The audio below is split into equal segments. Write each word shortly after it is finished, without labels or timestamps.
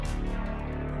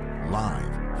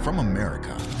Live from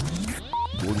America,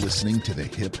 you're listening to the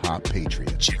Hip Hop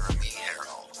Patriot, Jeremy Harrell.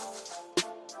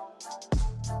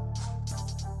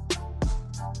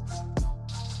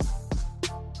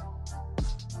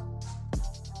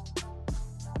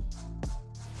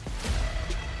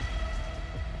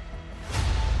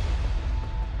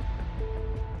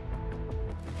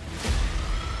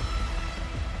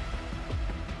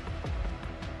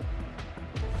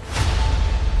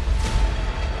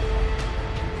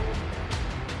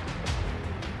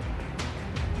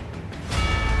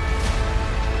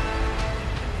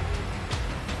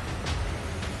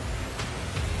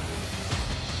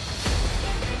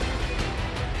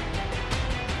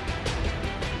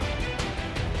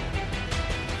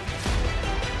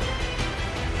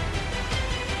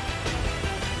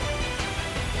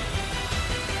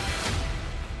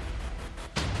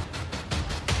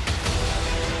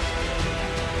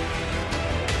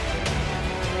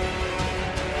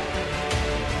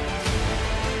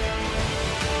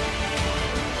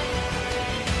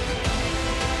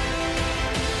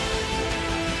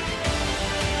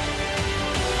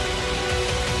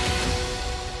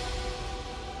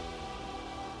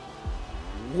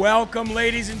 Welcome,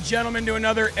 ladies and gentlemen, to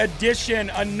another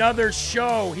edition, another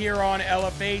show here on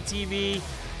LFA TV.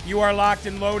 You are locked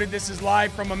and loaded. This is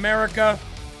live from America.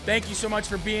 Thank you so much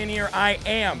for being here. I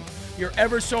am your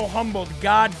ever so humbled,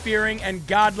 God-fearing, and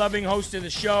God-loving host of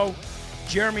the show,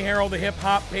 Jeremy Harrell, the Hip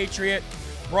Hop Patriot,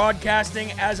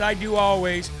 broadcasting, as I do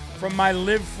always, from my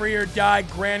live free or die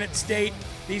granite state,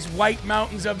 these white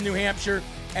mountains of New Hampshire,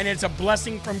 and it's a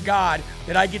blessing from God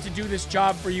that I get to do this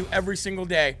job for you every single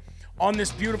day on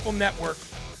this beautiful network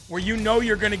where you know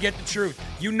you're going to get the truth.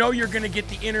 You know you're going to get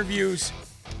the interviews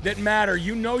that matter.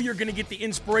 You know you're going to get the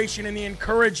inspiration and the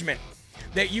encouragement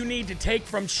that you need to take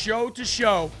from show to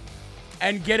show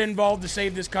and get involved to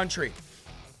save this country.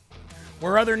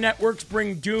 Where other networks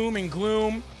bring doom and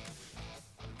gloom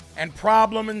and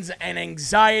problems and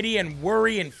anxiety and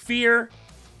worry and fear,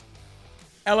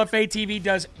 LFA TV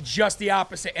does just the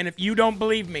opposite. And if you don't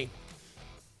believe me,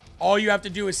 all you have to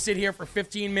do is sit here for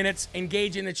 15 minutes,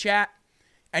 engage in the chat,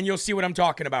 and you'll see what I'm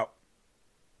talking about.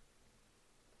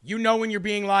 You know when you're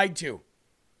being lied to.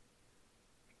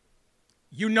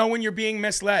 You know when you're being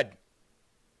misled.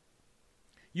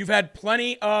 You've had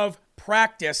plenty of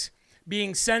practice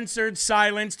being censored,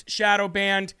 silenced, shadow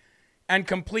banned, and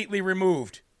completely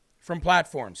removed from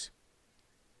platforms.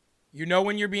 You know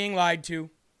when you're being lied to.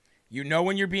 You know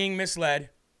when you're being misled.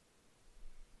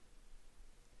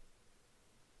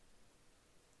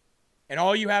 And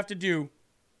all you have to do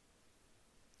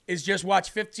is just watch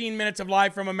 15 minutes of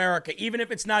Live from America, even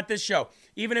if it's not this show,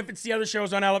 even if it's the other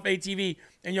shows on LFA TV,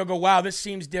 and you'll go, wow, this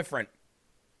seems different.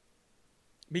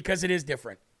 Because it is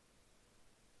different.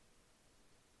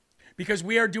 Because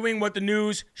we are doing what the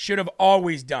news should have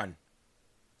always done.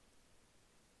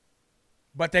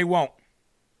 But they won't.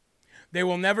 They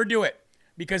will never do it.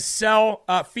 Because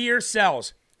fear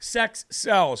sells. Sex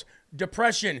sells.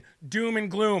 Depression, doom and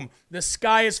gloom, the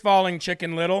sky is falling,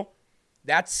 Chicken Little.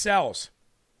 That sells.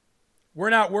 We're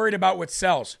not worried about what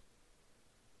sells.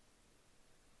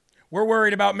 We're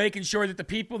worried about making sure that the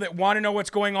people that want to know what's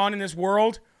going on in this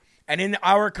world and in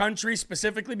our country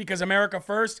specifically, because America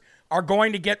first, are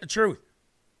going to get the truth.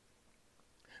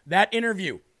 That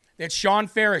interview that Sean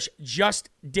Farish just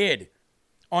did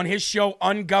on his show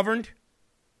Ungoverned,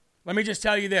 let me just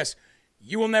tell you this.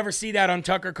 You will never see that on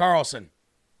Tucker Carlson.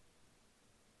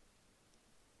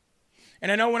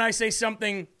 And I know when I say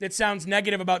something that sounds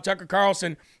negative about Tucker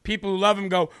Carlson, people who love him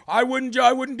go, I wouldn't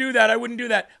do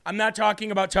that. I'm not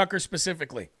talking about Tucker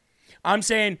specifically. I'm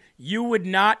saying you would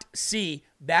not see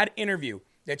that interview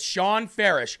that Sean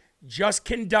Farish just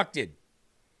conducted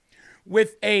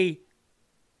with a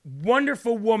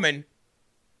wonderful woman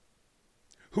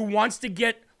who wants to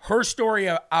get her story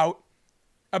out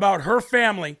about her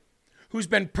family, who's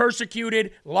been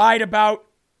persecuted, lied about,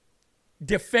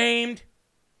 defamed,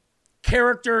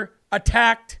 character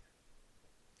attacked,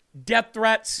 death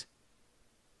threats.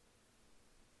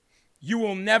 You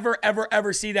will never, ever,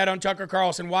 ever see that on Tucker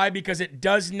Carlson. Why? Because it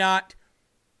does not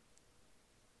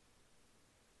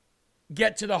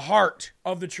get to the heart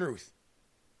of the truth.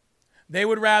 They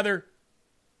would rather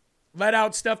let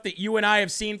out stuff that you and I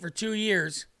have seen for 2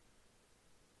 years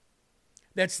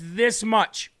that's this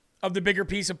much of the bigger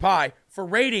piece of pie for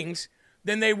ratings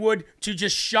than they would to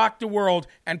just shock the world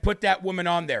and put that woman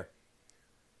on there.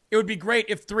 It would be great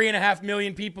if 3.5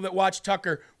 million people that watch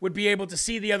Tucker would be able to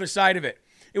see the other side of it.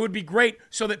 It would be great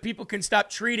so that people can stop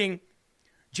treating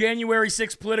January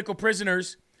 6th political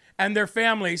prisoners and their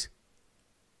families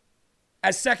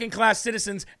as second-class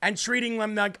citizens and treating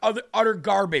them like utter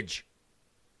garbage.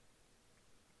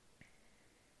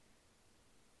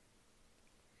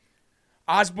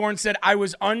 Osborne said, I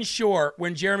was unsure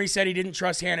when Jeremy said he didn't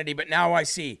trust Hannity, but now I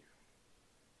see.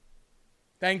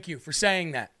 Thank you for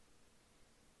saying that.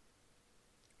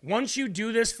 Once you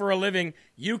do this for a living,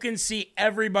 you can see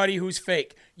everybody who's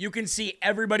fake. You can see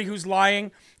everybody who's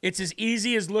lying. It's as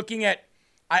easy as looking at,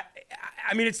 I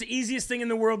mean, it's the easiest thing in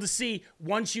the world to see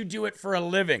once you do it for a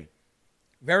living.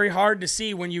 Very hard to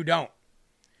see when you don't.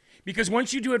 Because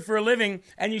once you do it for a living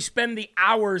and you spend the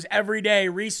hours every day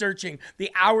researching, the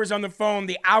hours on the phone,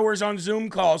 the hours on Zoom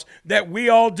calls that we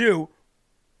all do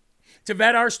to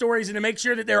vet our stories and to make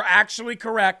sure that they're actually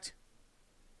correct,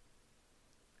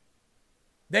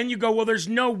 then you go, well, there's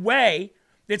no way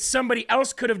that somebody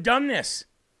else could have done this.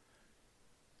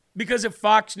 Because if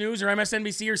Fox News or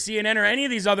MSNBC or CNN or any of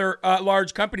these other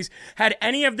large companies, had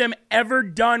any of them ever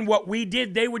done what we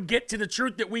did, they would get to the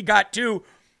truth that we got to,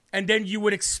 and then you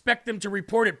would expect them to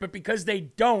report it. But because they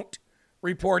don't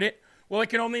report it, well, it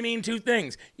can only mean two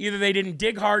things. Either they didn't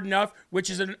dig hard enough, which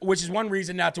is one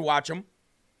reason not to watch them,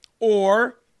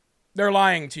 or they're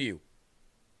lying to you.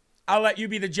 I'll let you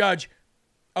be the judge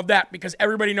of that because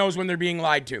everybody knows when they're being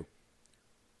lied to.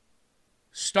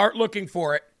 Start looking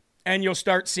for it, and you'll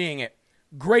start seeing it.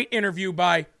 Great interview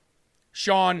by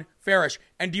Sean Farish.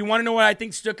 And do you want to know what I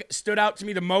think stood out to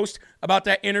me the most about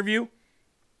that interview?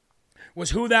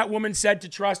 Was who that woman said to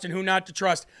trust and who not to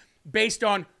trust based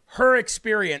on her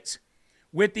experience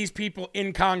with these people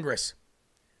in Congress.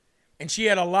 And she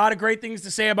had a lot of great things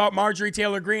to say about Marjorie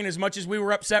Taylor Greene. As much as we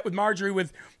were upset with Marjorie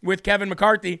with Kevin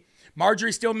McCarthy,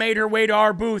 Marjorie still made her way to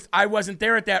our booth. I wasn't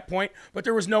there at that point, but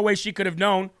there was no way she could have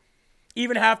known.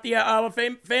 Even half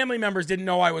the family members didn't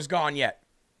know I was gone yet.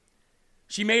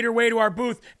 She made her way to our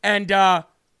booth, and that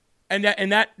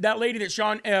lady that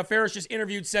Sean Farish just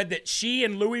interviewed said that she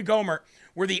and Louis Gohmert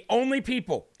were the only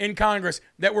people in Congress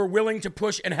that were willing to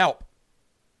push and help.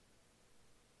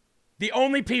 The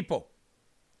only people.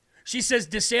 She says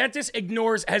DeSantis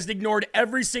has ignored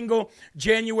every single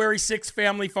January 6th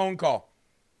family phone call.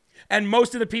 And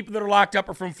most of the people that are locked up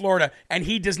are from Florida, and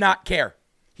he does not care.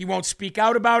 He won't speak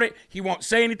out about it. He won't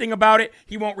say anything about it.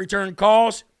 He won't return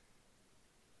calls.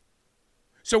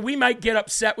 So we might get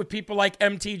upset with people like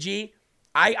MTG.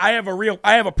 I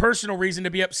have a personal reason to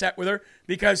be upset with her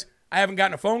because I haven't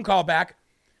gotten a phone call back.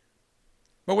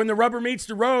 But when the rubber meets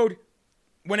the road,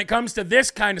 when it comes to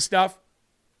this kind of stuff,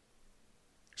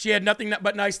 she had nothing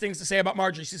but nice things to say about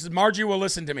Marjorie. She says, Marjorie will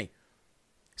listen to me.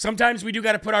 Sometimes we do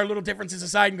got to put our little differences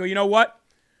aside and go, you know what?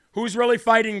 Who's really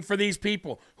fighting for these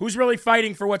people? Who's really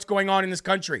fighting for what's going on in this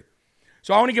country?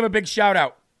 So I want to give a big shout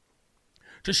out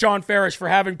to Sean Farish for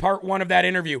having part one of that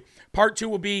interview. Part two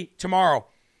will be tomorrow.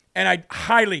 And I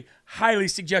highly, highly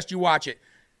suggest you watch it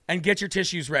and get your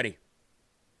tissues ready.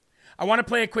 I want to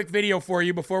play a quick video for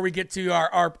you before we get to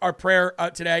our prayer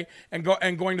today and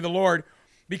going to the Lord,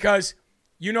 because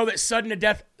you know that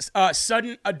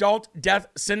sudden adult death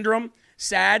syndrome,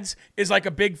 SADS, is like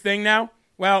a big thing now.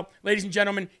 Well, ladies and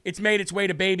gentlemen, it's made its way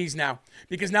to babies now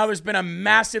because now there's been a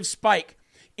massive spike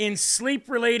in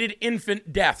sleep-related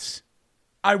infant deaths.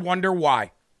 I wonder why.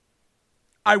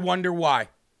 Let's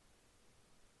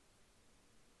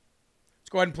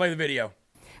go ahead and play the video.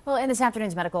 Well, in this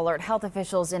afternoon's medical alert, health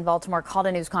officials in Baltimore called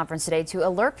a news conference today to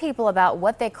alert people about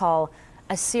what they call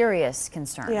a serious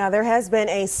concern. Yeah, there has been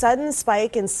a sudden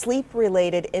spike in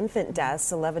sleep-related infant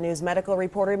deaths. 11 News medical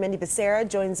reporter Mindy Becerra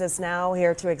joins us now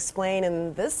here to explain,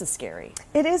 and this is scary.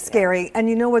 It is scary, and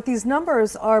you know what? These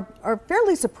numbers are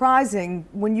fairly surprising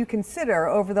when you consider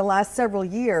over the last several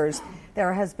years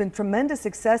there has been tremendous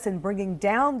success in bringing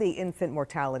down the infant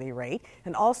mortality rate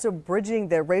and also bridging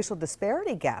the racial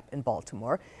disparity gap in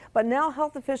Baltimore. But now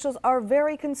health officials are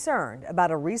very concerned about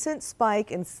a recent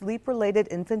spike in sleep-related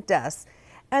infant deaths,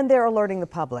 and they're alerting the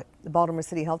public. The Baltimore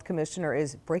City Health Commissioner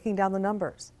is breaking down the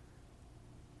numbers.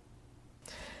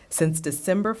 Since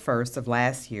December 1st of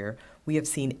last year, we have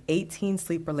seen 18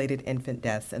 sleep-related infant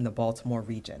deaths in the Baltimore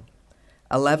region.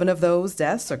 11 of those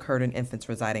deaths occurred in infants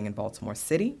residing in Baltimore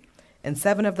City, and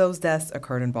 7 of those deaths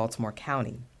occurred in Baltimore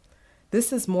County.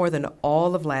 This is more than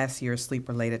all of last year's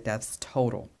sleep-related deaths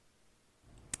total.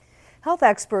 Health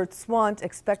experts want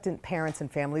expectant parents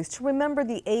and families to remember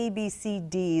the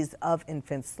ABCDs of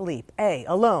infant sleep. A,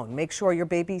 alone, make sure your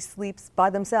baby sleeps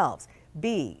by themselves.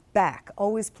 B, back,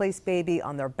 always place baby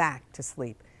on their back to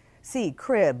sleep. C,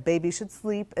 crib, baby should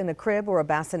sleep in a crib or a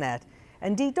bassinet.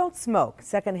 And D, don't smoke.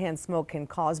 Secondhand smoke can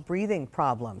cause breathing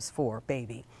problems for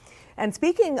baby. And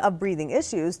speaking of breathing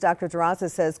issues, Dr. Terraza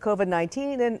says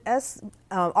COVID-19 and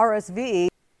RSV.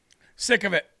 Sick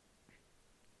of it.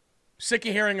 Sick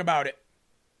of hearing about it.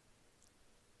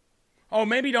 Oh,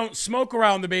 maybe don't smoke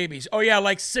around the babies. Oh, yeah,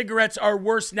 like cigarettes are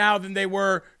worse now than they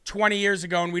were 20 years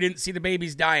ago, and we didn't see the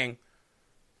babies dying.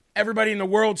 Everybody in the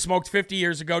world smoked 50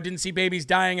 years ago, didn't see babies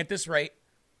dying at this rate.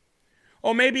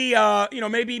 Oh, maybe,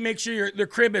 maybe make sure the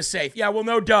crib is safe. Yeah, well,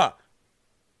 no, duh.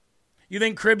 You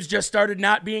think cribs just started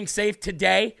not being safe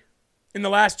today in the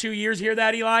last 2 years? Hear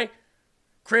that, Eli?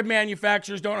 Crib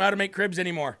manufacturers don't know how to make cribs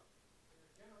anymore.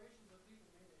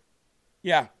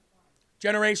 Yeah.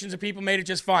 Generations of people made it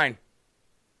just fine.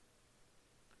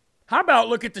 How about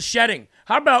look at the shedding?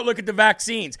 How about look at the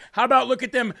vaccines? How about look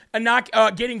at them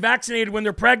getting vaccinated when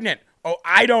they're pregnant? Oh,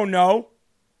 I don't know.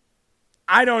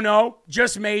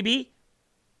 Just maybe.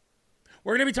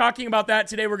 We're going to be talking about that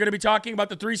today. We're going to be talking about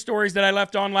the 3 stories that I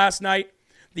left on last night.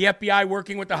 The FBI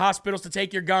working with the hospitals to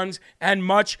take your guns, and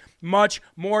much, much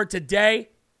more today.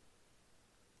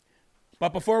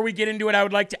 But before we get into it, I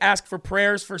would like to ask for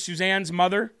prayers for Suzanne's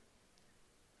mother.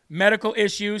 Medical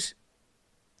issues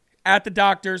at the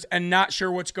doctor's and not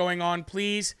sure what's going on.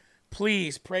 Please,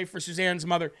 please pray for Suzanne's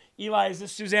mother. Eli, is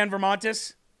this Suzanne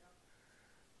Vermontes?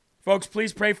 Folks,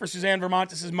 please pray for Suzanne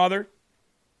Vermontes' mother.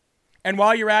 And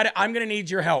while you're at it, I'm going to need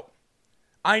your help.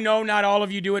 I know not all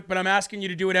of you do it, but I'm asking you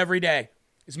to do it every day.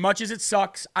 As much as it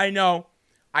sucks, I know.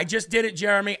 I just did it,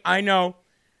 Jeremy. I know.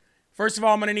 First of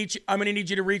all, I'm going to need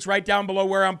you to reach right down below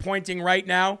where I'm pointing right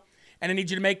now, and I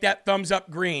need you to make that thumbs up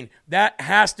green. That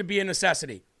has to be a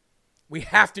necessity. We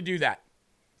have to do that.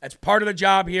 That's part of the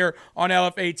job here on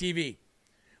LFA TV.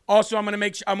 Also, I want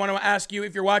to ask you,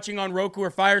 if you're watching on Roku or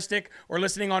Fire Stick or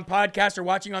listening on podcast or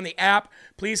watching on the app,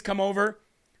 please come over,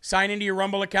 sign into your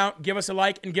Rumble account, give us a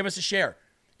like, and give us a share.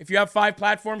 If you have 5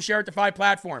 platforms, share it to 5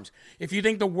 platforms. If you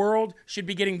think the world should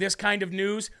be getting this kind of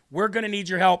news, we're going to need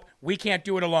your help. We can't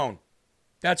do it alone.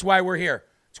 That's why we're here.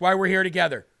 That's why we're here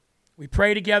together. We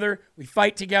pray together, we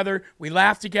fight together, we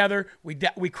laugh together,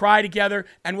 we cry together,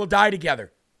 and we'll die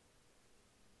together.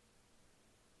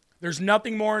 There's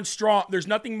nothing more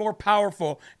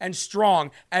powerful and strong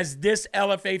as this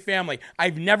LFA family.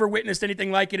 I've never witnessed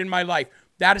anything like it in my life.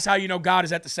 That is how you know God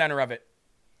is at the center of it.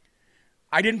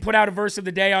 I didn't put out a verse of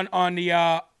the day on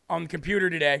the computer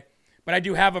today, but I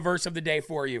do have a verse of the day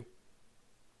for you.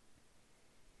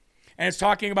 And it's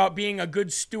talking about being a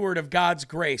good steward of God's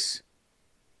grace.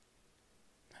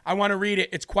 I want to read it.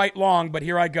 It's quite long, but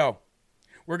here I go.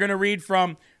 We're going to read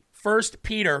from 1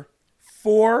 Peter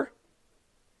 4,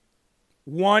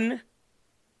 1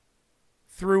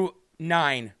 through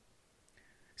 9.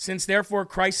 Since therefore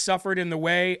Christ suffered in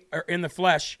the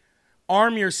flesh,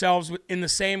 arm yourselves in the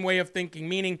same way of thinking,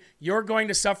 meaning you're going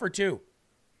to suffer too.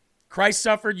 Christ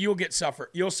suffered,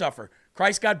 you'll suffer.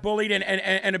 Christ got bullied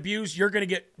and abused, you're going to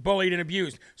get bullied and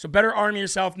abused. So better arm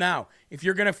yourself now if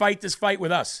you're going to fight this fight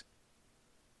with us.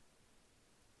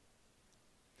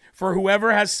 For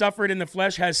whoever has suffered in the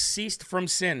flesh has ceased from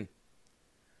sin,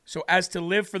 so as to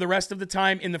live for the rest of the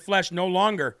time in the flesh, no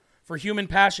longer for human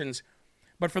passions,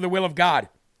 but for the will of God.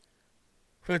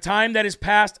 For the time that is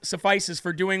past suffices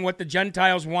for doing what the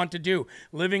Gentiles want to do,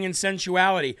 living in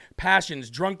sensuality, passions,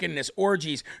 drunkenness,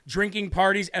 orgies, drinking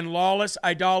parties, and lawless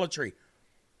idolatry.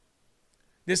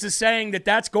 This is saying that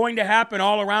that's going to happen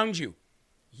all around you.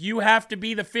 You have to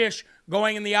be the fish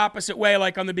going in the opposite way,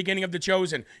 like on the beginning of The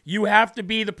Chosen. You have to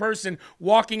be the person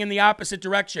walking in the opposite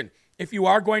direction if you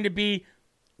are going to be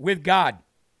with God.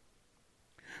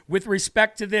 With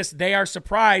respect to this, they are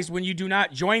surprised when you do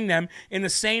not join them in the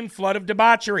same flood of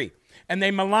debauchery, and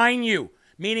they malign you,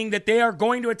 meaning that they are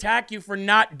going to attack you for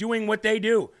not doing what they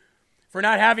do, for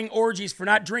not having orgies, for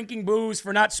not drinking booze,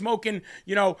 for not smoking,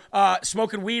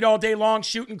 smoking weed all day long,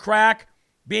 shooting crack,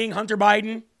 being Hunter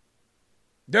Biden.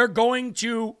 They're going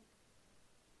to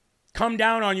come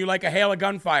down on you like a hail of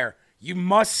gunfire. You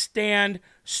must stand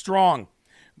strong,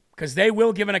 because they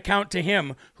will give an account to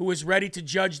him who is ready to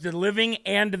judge the living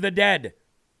and the dead.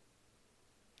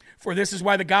 For this is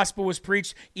why the gospel was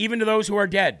preached even to those who are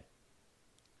dead,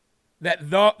 that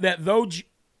though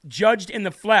judged in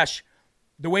the flesh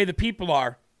the way the people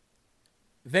are,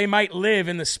 they might live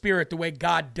in the spirit the way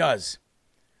God does.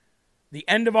 The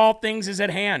end of all things is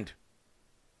at hand.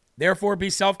 Therefore, be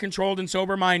self-controlled and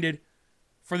sober-minded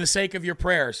for the sake of your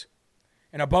prayers.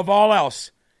 And above all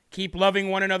else, keep loving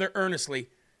one another earnestly,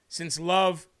 since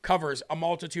love covers a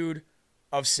multitude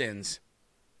of sins.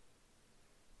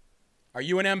 Are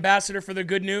you an ambassador for the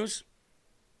good news?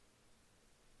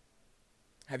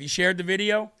 Have you shared the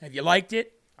video? Have you liked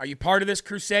it? Are you part of this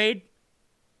crusade?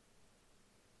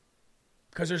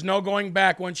 Because there's no going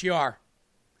back once you are.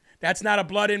 That's not a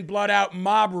blood in, blood out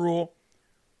mob rule.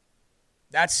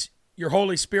 That's your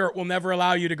Holy Spirit will never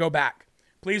allow you to go back.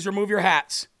 Please remove your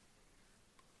hats.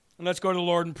 And let's go to the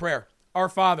Lord in prayer. Our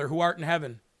Father, who art in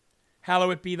heaven,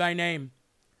 hallowed be thy name.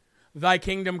 Thy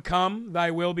kingdom come,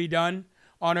 thy will be done,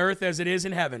 on earth as it is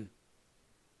in heaven.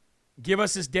 Give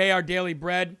us this day our daily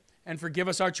bread, and forgive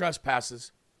us our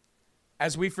trespasses,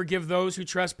 as we forgive those who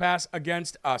trespass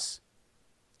against us.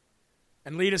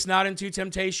 And lead us not into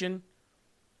temptation,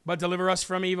 but deliver us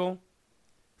from evil.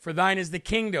 For thine is the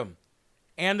kingdom,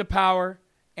 and the power,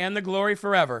 and the glory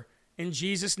forever. In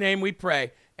Jesus' name we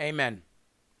pray. Amen.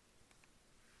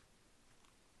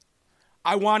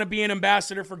 I want to be an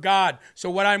ambassador for God. So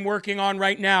what I'm working on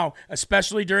right now,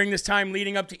 especially during this time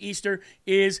leading up to Easter,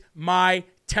 is my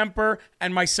temper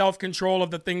and my self-control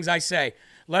of the things I say.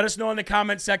 Let us know in the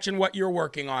comment section what you're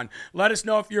working on. Let us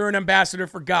know if you're an ambassador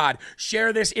for God.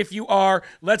 Share this if you are.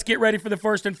 Let's get ready for the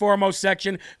first and foremost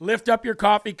section. Lift up your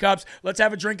coffee cups. Let's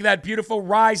have a drink of that beautiful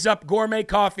Rise Up gourmet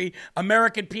coffee,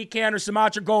 American Pecan or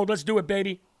Sumatra Gold. Let's do it,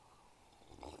 baby.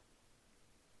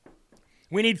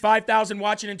 We need 5,000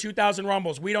 watching and 2,000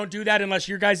 rumbles. We don't do that unless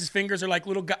your guys' fingers are like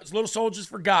little soldiers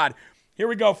for God. Here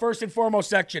we go. First and foremost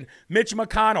section. Mitch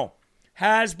McConnell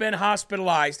has been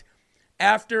hospitalized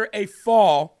after a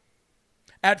fall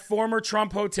at former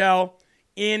Trump hotel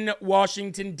in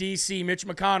Washington, D.C. Mitch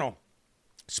McConnell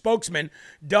spokesman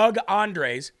Doug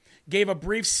Andres gave a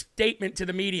brief statement to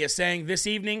the media saying this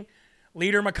evening,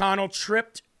 Leader McConnell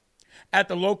tripped at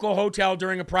the local hotel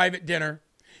during a private dinner.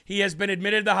 He has been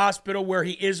admitted to the hospital where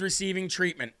he is receiving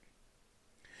treatment.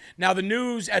 Now, the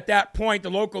news at that point, the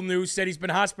local news, said he's been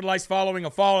hospitalized following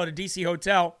a fall at a D.C.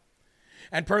 hotel.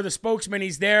 And per the spokesman,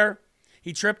 he's there.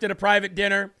 He tripped at a private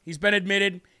dinner. He's been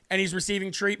admitted, and he's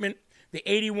receiving treatment. The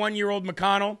 81-year-old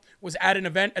McConnell was at an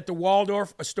event at the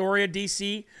Waldorf Astoria,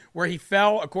 D.C., where he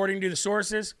fell, according to the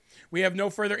sources. We have no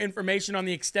further information on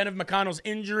the extent of McConnell's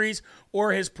injuries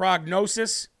or his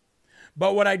prognosis.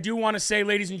 But what I do want to say,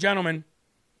 ladies and gentlemen,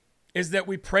 is that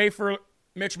we pray for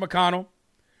Mitch McConnell.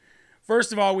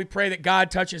 First of all, we pray that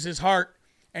God touches his heart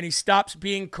and he stops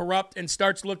being corrupt and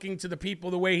starts looking to the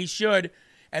people the way he should,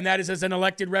 and that is as an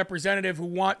elected representative who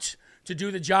wants to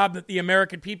do the job that the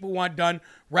American people want done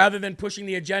rather than pushing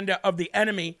the agenda of the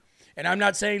enemy. And I'm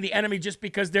not saying the enemy just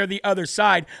because they're the other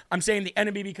side. I'm saying the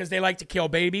enemy because they like to kill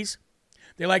babies.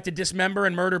 They like to dismember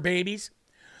and murder babies.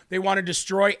 They want to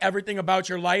destroy everything about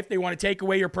your life. They want to take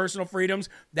away your personal freedoms.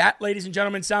 That, ladies and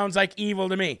gentlemen, sounds like evil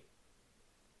to me.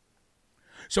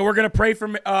 So we're going to pray for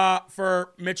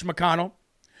Mitch McConnell,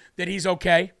 that he's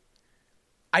okay.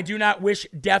 I do not wish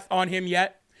death on him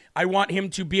yet. I want him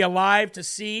to be alive to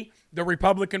see the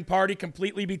Republican Party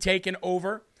completely be taken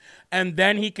over. And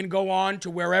then he can go on to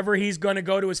wherever he's going to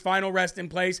go to his final resting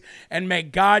place, and may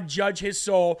God judge his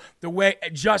soul the way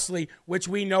justly, which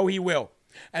we know he will.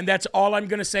 And that's all I'm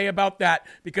going to say about that,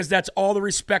 because that's all the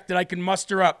respect that I can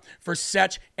muster up for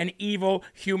such an evil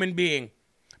human being.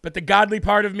 But the godly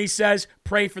part of me says,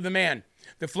 pray for the man.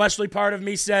 The fleshly part of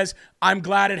me says, I'm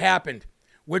glad it happened.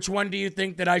 Which one do you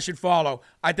think that I should follow?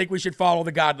 I think we should follow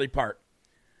the godly part.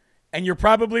 And you're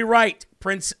probably right,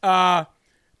 Prince Pesa.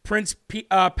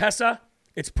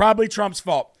 It's probably Trump's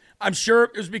fault. I'm sure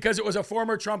it was because it was a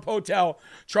former Trump hotel.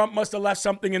 Trump must have left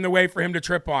something in the way for him to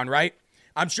trip on, right?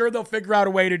 I'm sure they'll figure out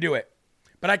a way to do it.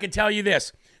 But I can tell you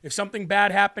this. If something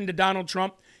bad happened to Donald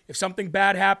Trump, if something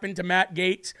bad happened to Matt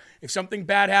Gaetz, if something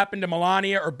bad happened to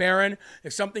Melania or Barron,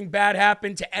 if something bad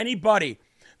happened to anybody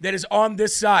that is on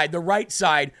this side, the right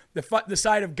side, the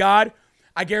side of God,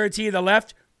 I guarantee you the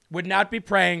left would not be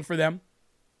praying for them.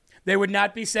 They would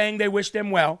not be saying they wish them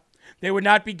well. They would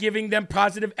not be giving them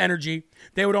positive energy.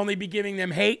 They would only be giving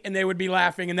them hate, and they would be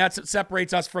laughing, and that's what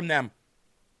separates us from them.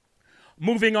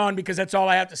 Moving on, because that's all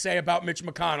I have to say about Mitch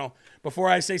McConnell before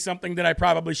I say something that I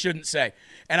probably shouldn't say.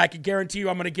 And I can guarantee you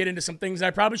I'm going to get into some things that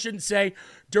I probably shouldn't say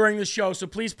during the show. So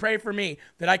please pray for me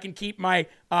that I can keep my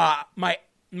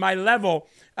level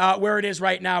where it is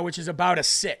right now, which is about a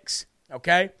 6.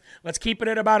 Okay? Let's keep it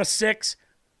at about a 6,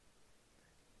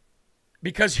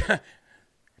 because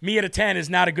me at a 10 is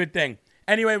not a good thing.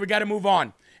 Anyway, we got to move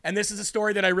on. And this is a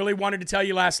story that I really wanted to tell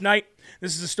you last night.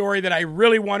 This is a story that I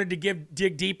really wanted to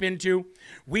dig deep into.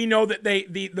 We know that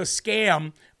the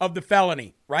scam of the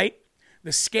felony, right? The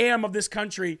scam of this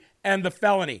country and the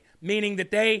felony, meaning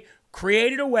that they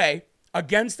created a way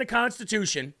against the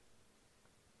Constitution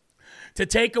to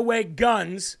take away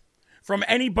guns from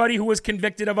anybody who was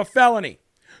convicted of a felony.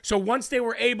 So once they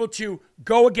were able to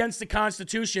go against the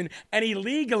Constitution and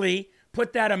illegally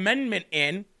put that amendment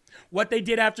in, what they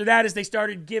did after that is they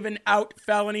started giving out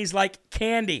felonies like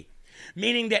candy,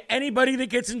 meaning that anybody that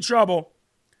gets in trouble,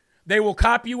 they will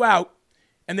cop you out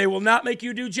And they will not make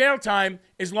you do jail time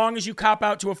as long as you cop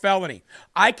out to a felony.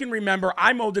 I can remember,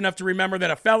 I'm old enough to remember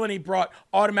that a felony brought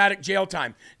automatic jail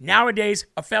time. Nowadays,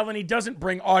 a felony doesn't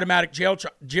bring automatic jail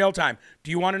time.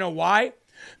 Do you want to know why?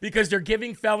 Because they're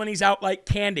giving felonies out like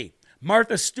candy.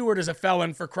 Martha Stewart is a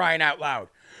felon, for crying out loud.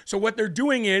 So what they're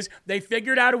doing is they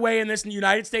figured out a way in this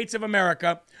United States of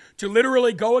America to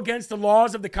literally go against the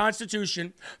laws of the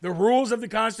Constitution, the rules of the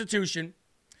Constitution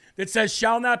that says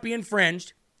shall not be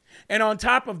infringed. And on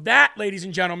top of that, ladies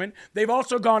and gentlemen, they've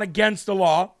also gone against the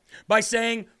law by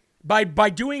saying, by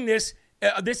doing this,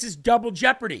 this is double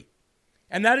jeopardy.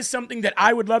 And that is something that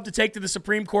I would love to take to the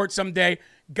Supreme Court someday.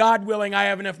 God willing, I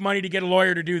have enough money to get a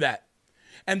lawyer to do that.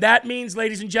 And that means,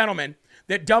 ladies and gentlemen,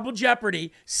 that double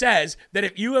jeopardy says that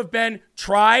if you have been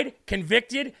tried,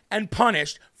 convicted, and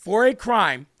punished for a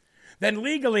crime, then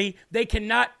legally they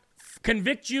cannot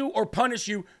convict you or punish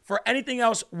you for anything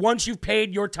else once you've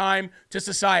paid your time to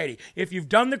society. If you've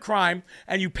done the crime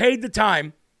and you paid the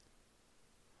time,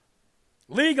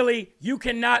 legally you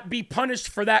cannot be punished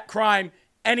for that crime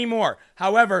anymore.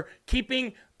 However,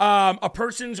 keeping a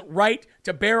person's right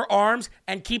to bear arms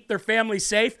and keep their family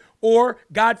safe, or,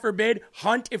 God forbid,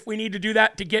 hunt if we need to do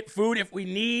that to get food, if we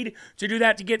need to do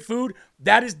that to get food,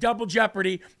 that is double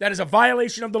jeopardy. That is a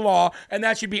violation of the law, and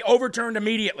that should be overturned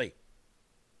immediately.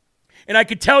 And I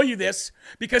could tell you this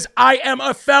because I am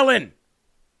a felon.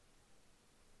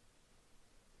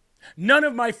 None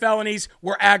of my felonies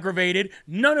were aggravated.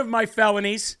 None of my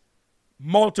felonies,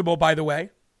 multiple by the way,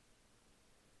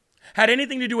 had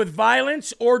anything to do with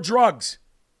violence or drugs.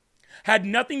 Had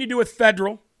nothing to do with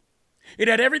federal. It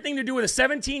had everything to do with a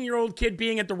 17-year-old kid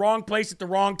being at the wrong place at the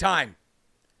wrong time.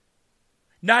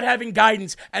 Not having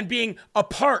guidance and being a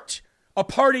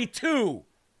party to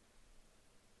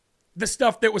the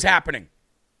stuff that was happening.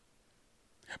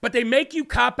 But they make you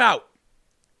cop out.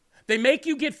 They make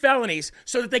you get felonies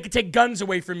so that they can take guns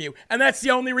away from you. And that's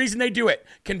the only reason they do it.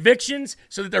 Convictions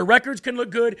so that their records can look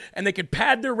good and they can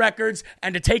pad their records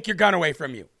and to take your gun away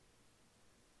from you.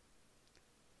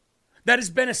 That has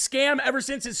been a scam ever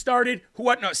since it started,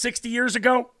 60 years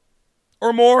ago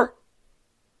or more?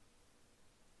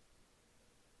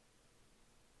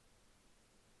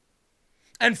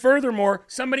 And furthermore,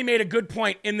 somebody made a good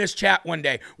point in this chat one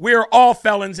day. We are all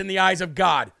felons in the eyes of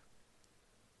God.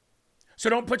 So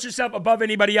don't put yourself above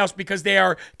anybody else because they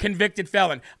are convicted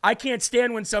felon. I can't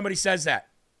stand when somebody says that.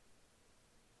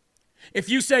 If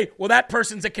you say, well, that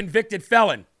person's a convicted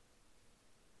felon,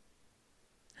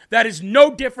 that is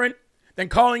no different than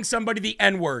calling somebody the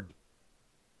N-word.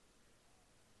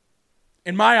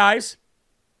 In my eyes,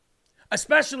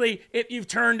 especially if you've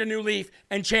turned a new leaf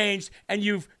and changed and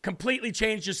you've completely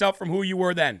changed yourself from who you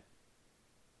were then.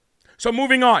 So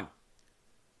moving on.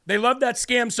 They loved that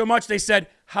scam so much they said,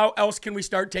 how else can we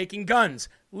start taking guns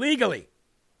legally?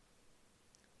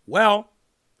 Well,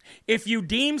 if you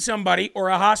deem somebody or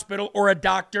a hospital or a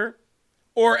doctor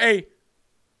or a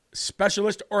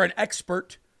specialist or an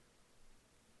expert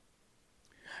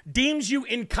deems you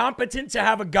incompetent to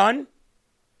have a gun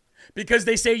because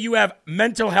they say you have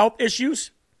mental health issues,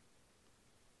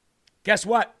 guess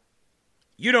what?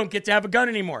 You don't get to have a gun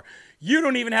anymore. You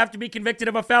don't even have to be convicted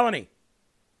of a felony.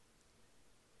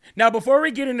 Now, before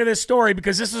we get into this story,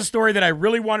 because this is a story that I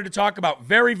really wanted to talk about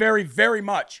very, very, very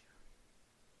much.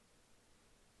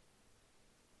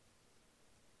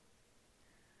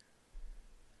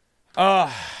 There's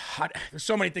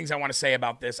so many things I want to say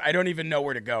about this. I don't even know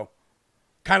where to go.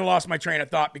 Kind of lost my train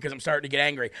of thought because I'm starting to get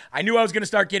angry. I knew I was going to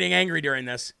start getting angry during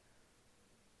this.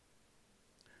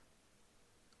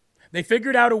 They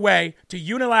figured out a way to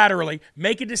unilaterally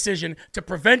make a decision to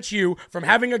prevent you from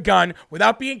having a gun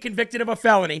without being convicted of a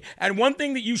felony. And one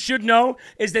thing that you should know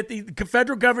is that the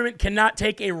federal government cannot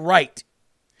take a right.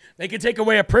 They can take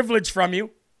away a privilege from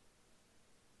you.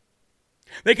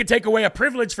 They can take away a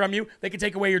privilege from you. They can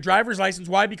take away your driver's license.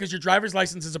 Why? Because your driver's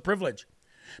license is a privilege.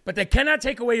 But they cannot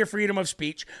take away your freedom of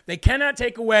speech. They cannot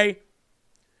take away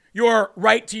your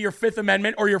right to your Fifth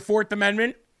Amendment or your Fourth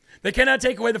Amendment. They cannot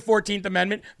take away the 14th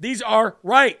Amendment. These are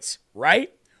rights,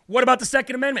 right? What about the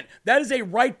Second Amendment? That is a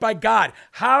right by God.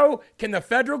 How can the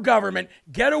federal government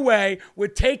get away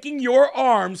with taking your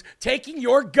arms, taking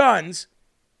your guns,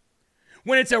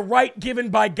 when it's a right given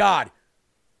by God?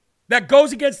 That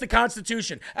goes against the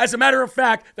Constitution. As a matter of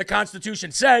fact, the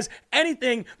Constitution says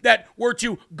anything that were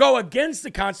to go against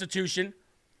the Constitution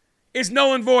is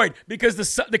null and void because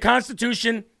the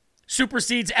Constitution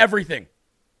supersedes everything.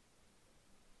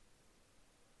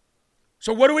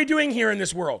 So what are we doing here in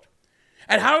this world?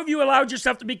 And how have you allowed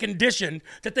yourself to be conditioned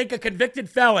to think a convicted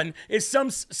felon is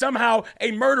somehow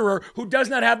a murderer who does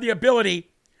not have the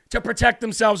ability to protect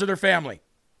themselves or their family?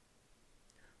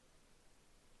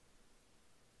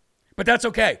 But that's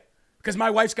okay, because my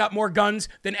wife's got more guns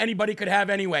than anybody could have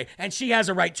anyway, and she has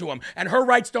a right to them, and her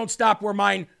rights don't stop where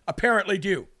mine apparently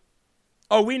do.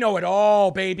 Oh, we know it all,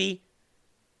 baby.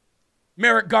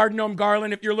 Merrick Gardenome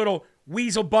Garland, if your little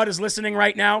weasel butt is listening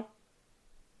right now.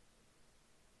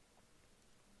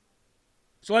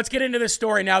 So let's get into this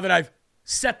story now that I've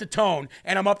set the tone,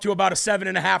 and I'm up to about a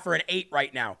 7.5 or an 8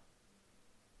 right now.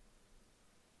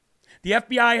 The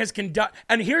FBI has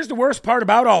and here's the worst part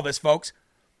about all this, folks.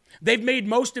 They've made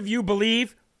most of you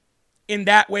believe in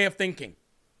that way of thinking.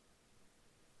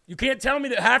 You can't tell me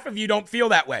that half of you don't feel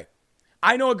that way.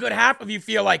 I know a good half of you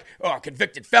feel like, oh, a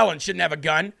convicted felon shouldn't have a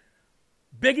gun.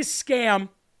 Biggest scam,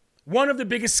 one of the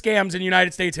biggest scams in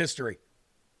United States history.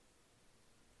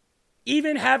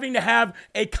 Even having to have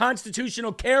a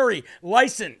constitutional carry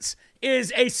license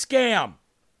is a scam.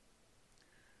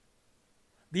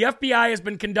 The FBI has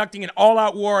been conducting an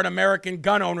all-out war on American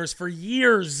gun owners for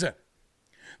years.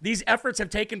 These efforts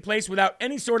have taken place without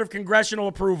any sort of congressional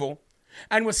approval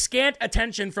and with scant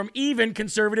attention from even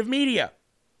conservative media.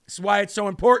 This is why it's so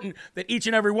important that each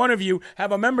and every one of you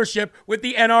have a membership with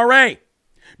the NRA,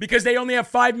 because they only have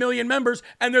 5 million members,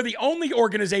 and they're the only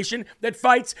organization that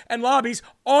fights and lobbies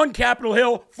on Capitol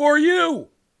Hill for you.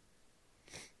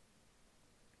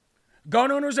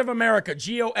 Gun Owners of America,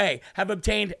 GOA, have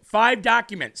obtained 5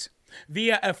 documents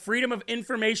via a Freedom of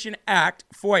Information Act,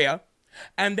 FOIA,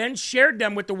 and then shared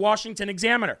them with the Washington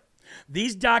Examiner.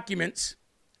 These documents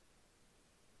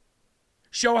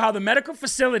show how the medical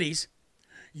facilities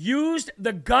used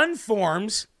the gun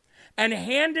forms and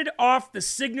handed off the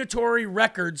signatory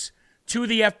records to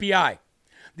the FBI.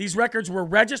 These records were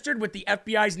registered with the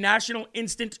FBI's National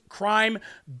Instant Crime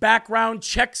Background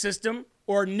Check System,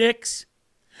 or NICS,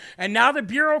 and now the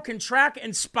Bureau can track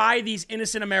and spy these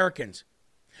innocent Americans.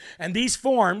 And these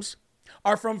forms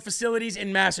are from facilities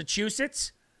in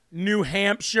Massachusetts, New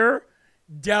Hampshire,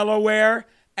 Delaware,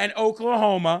 and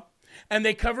Oklahoma, and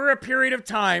they cover a period of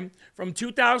time from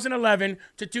 2011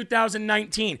 to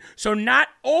 2019. So not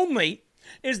only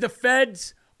are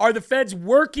the feds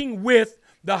working with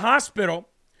the hospital,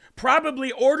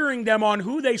 probably ordering them on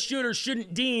who they should or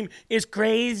shouldn't deem is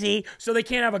crazy so they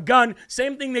can't have a gun.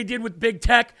 Same thing they did with big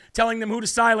tech, telling them who to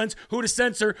silence, who to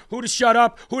censor, who to shut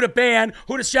up, who to ban,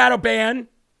 who to shadow ban.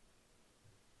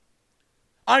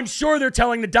 I'm sure they're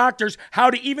telling the doctors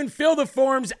how to even fill the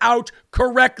forms out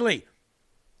correctly.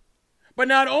 But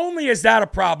not only is that a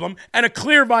problem and a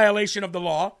clear violation of the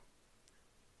law,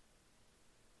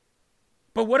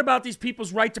 but what about these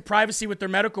people's right to privacy with their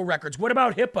medical records? What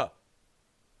about HIPAA?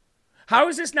 How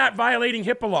is this not violating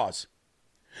HIPAA laws?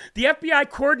 The FBI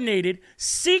coordinated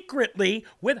secretly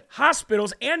with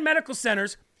hospitals and medical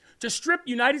centers to strip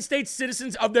United States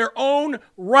citizens of their own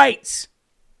rights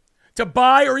to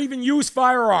buy or even use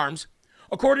firearms,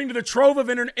 according to the trove of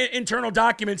internal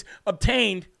documents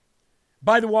obtained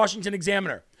by the Washington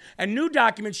Examiner. And new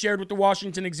documents shared with the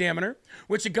Washington Examiner,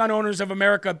 which the Gun Owners of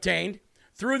America obtained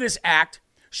through this act,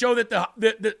 show that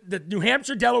the New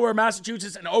Hampshire, Delaware,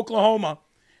 Massachusetts, and Oklahoma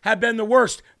have been the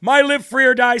worst. My live free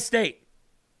or die state.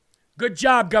 Good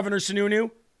job, Governor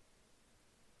Sununu.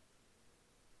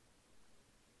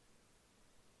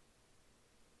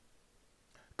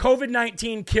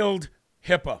 COVID-19 killed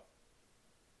HIPAA.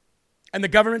 And the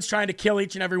government's trying to kill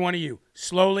each and every one of you,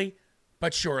 slowly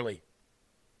but surely.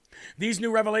 These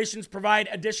new revelations provide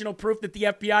additional proof that the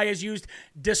FBI has used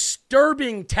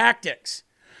disturbing tactics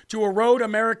to erode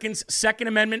Americans' Second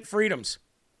Amendment freedoms.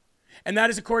 And that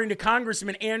is according to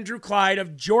Congressman Andrew Clyde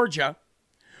of Georgia,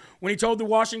 when he told the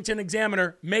Washington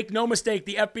Examiner, make no mistake,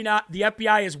 the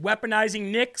FBI is weaponizing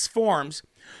NICS forms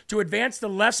to advance the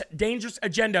left's dangerous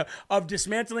agenda of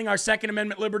dismantling our Second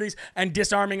Amendment liberties and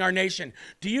disarming our nation.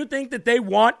 Do you think that they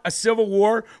want a civil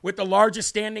war with the largest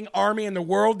standing army in the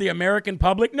world, the American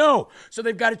public? No. So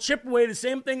they've got to chip away the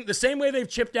same way they've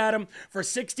chipped at them for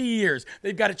 60 years.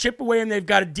 They've got to chip away, and they've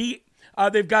got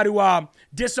to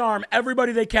disarm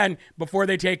everybody they can before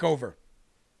they take over.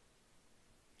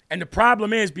 And the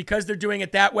problem is, because they're doing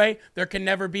it that way, there can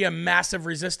never be a massive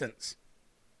resistance.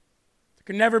 There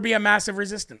can never be a massive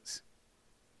resistance.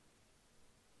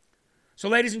 So,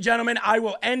 ladies and gentlemen, I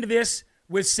will end this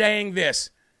with saying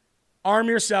this. Arm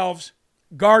yourselves,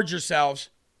 guard yourselves,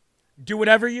 do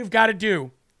whatever you've got to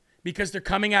do, because they're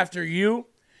coming after you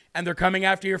and they're coming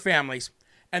after your families,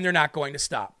 and they're not going to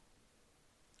stop.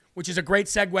 Which is a great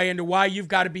segue into why you've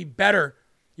got to be better.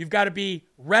 You've got to be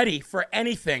ready for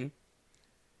anything.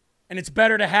 And it's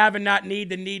better to have and not need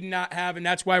than need and not have. And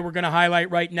that's why we're going to highlight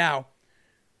right now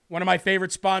one of my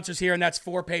favorite sponsors here, and that's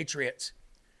 4 Patriots.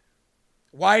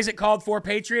 Why is it called 4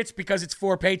 Patriots? Because it's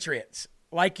 4 Patriots,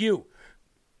 like you.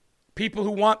 People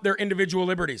who want their individual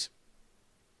liberties.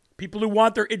 People who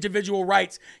want their individual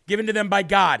rights given to them by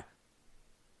God.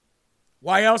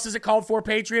 Why else is it called For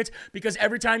Patriots? Because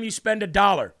every time you spend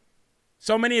 $1,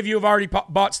 so many of you have already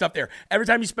bought stuff there. Every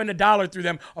time you spend $1 through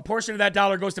them, a portion of that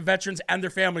dollar goes to veterans and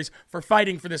their families for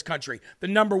fighting for this country. The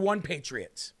number one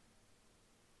patriots.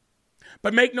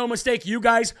 But make no mistake, you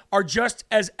guys are just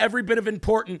as every bit of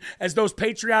important as those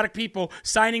patriotic people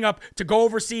signing up to go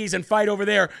overseas and fight over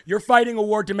there. You're fighting a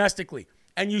war domestically,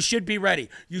 and you should be ready.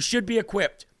 You should be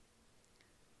equipped.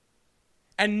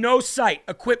 And no site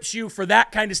equips you for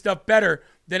that kind of stuff better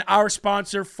than our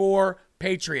sponsor, For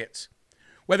Patriots.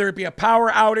 Whether it be a power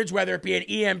outage, whether it be an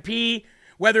EMP,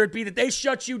 whether it be that they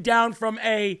shut you down from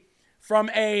a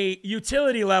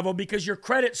utility level because your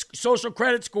social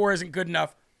credit score isn't good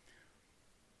enough,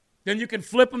 then you can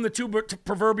flip them the two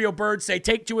proverbial birds, say,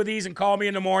 take 2 of these and call me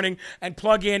in the morning, and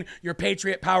plug in your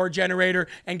Patriot power generator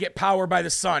and get power by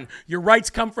the sun. Your rights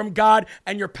come from God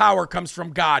and your power comes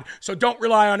from God. So don't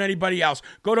rely on anybody else.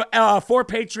 Go to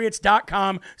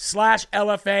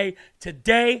forpatriots.com/LFA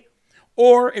today.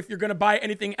 Or if you're going to buy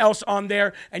anything else on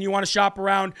there and you want to shop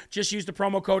around, just use the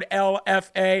promo code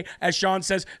LFA, as Sean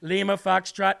says, Lima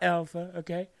Foxtrot Alpha,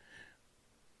 okay?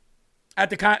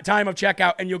 At the time of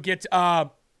checkout, and you'll get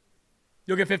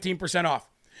 15% off.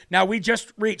 Now, we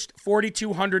just reached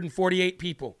 4,248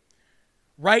 people.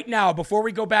 Right now, before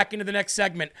we go back into the next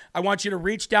segment, I want you to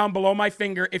reach down below my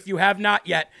finger if you have not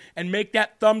yet and make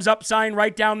that thumbs up sign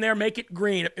right down there. Make it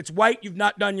green. If it's white, you've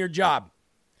not done your job.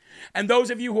 And those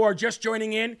of you who are just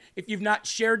joining in, if you've not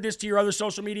shared this to your other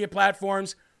social media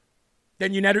platforms,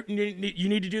 then you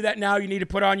need to do that now. You need to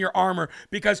put on your armor,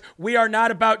 because we are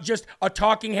not about just a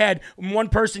talking head, one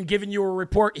person giving you a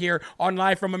report here on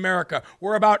Live from America.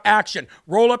 We're about action.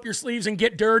 Roll up your sleeves and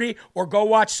get dirty, or go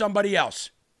watch somebody else.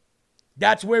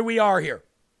 That's where we are here.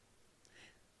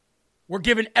 We're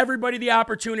giving everybody the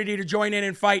opportunity to join in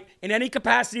and fight in any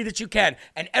capacity that you can,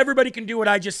 and everybody can do what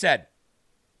I just said.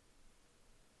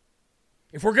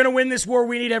 If we're going to win this war,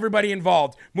 we need everybody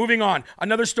involved. Moving on.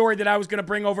 Another story that I was going to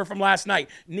bring over from last night.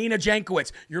 Nina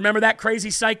Jankowicz. You remember that crazy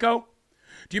psycho?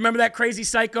 Do you remember that crazy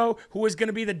psycho who was going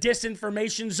to be the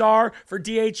disinformation czar for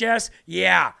DHS?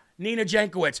 Yeah, Nina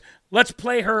Jankowicz. Let's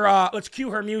play her, let's cue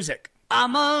her music.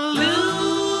 I'm a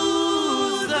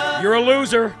loser. You're a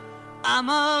loser. I'm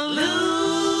a loser.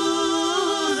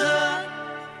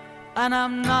 And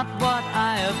I'm not what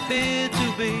I appear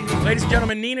to be. Ladies and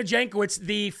gentlemen, Nina Jankowicz,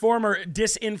 the former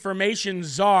disinformation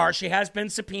czar, she has been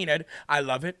subpoenaed. I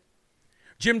love it.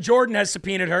 Jim Jordan has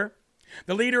subpoenaed her.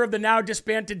 The leader of the now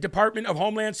disbanded Department of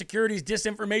Homeland Security's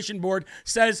Disinformation Board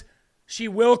says she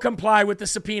will comply with the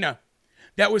subpoena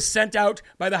that was sent out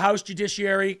by the House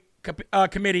Judiciary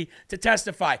Committee to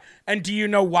testify. And do you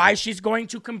know why she's going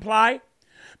to comply?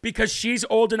 Because she's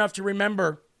old enough to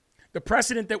remember the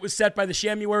precedent that was set by the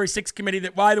SHAMuary 6 committee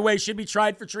that, by the way, should be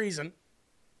tried for treason,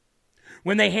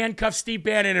 when they handcuffed Steve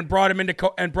Bannon and brought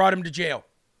him to jail.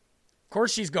 Of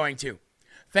course she's going to.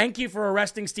 Thank you for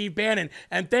arresting Steve Bannon,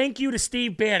 and thank you to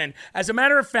Steve Bannon. As a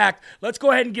matter of fact, let's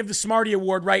go ahead and give the Smarty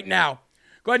Award right now.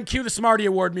 Go ahead and cue the Smarty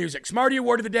Award music. Smarty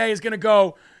Award of the day is going to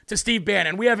go to Steve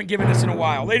Bannon. We haven't given this in a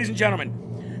while. Ladies and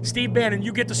gentlemen, Steve Bannon,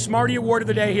 you get the Smarty Award of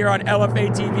the day here on LFA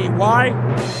TV. Why?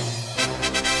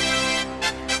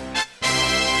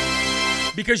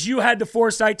 Because you had the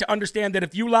foresight to understand that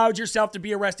if you allowed yourself to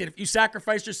be arrested, if you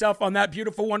sacrificed yourself on that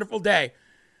beautiful, wonderful day,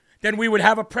 then we would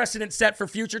have a precedent set for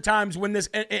future times when this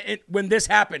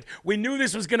happened. We knew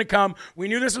this was going to come. We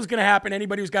knew this was going to happen.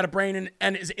 Anybody who's got a brain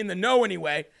and is in the know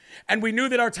anyway. And we knew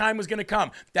that our time was going to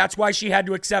come. That's why she had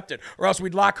to accept it, or else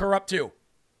we'd lock her up too.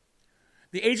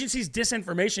 The agency's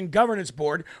Disinformation Governance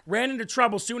Board ran into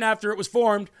trouble soon after it was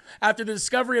formed, after the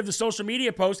discovery of the social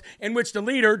media post in which the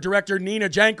leader, director Nina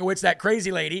Jankowicz, that crazy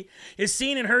lady, is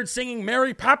seen and heard singing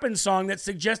Mary Poppins song that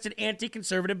suggested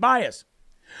anti-conservative bias.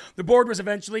 The board was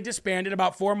eventually disbanded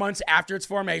about 4 months after its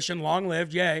formation, long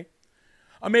lived, yay,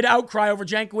 amid outcry over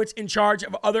Jankowicz in charge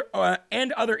of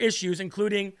other issues,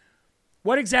 including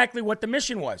what the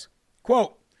mission was.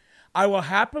 Quote, I will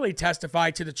happily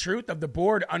testify to the truth of the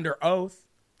board under oath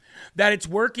that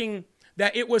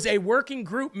it was a working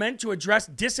group meant to address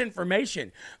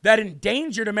disinformation that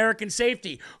endangered American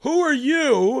safety. Who are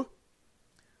you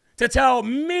to tell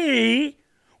me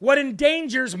what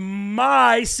endangers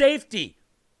my safety?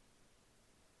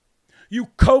 You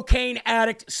cocaine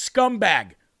addict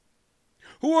scumbag.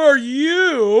 Who are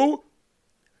you?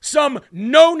 Some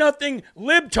know-nothing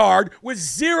libtard with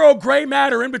zero gray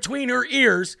matter in between her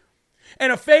ears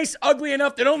and a face ugly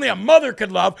enough that only a mother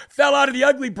could love, fell out of the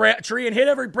ugly tree and hit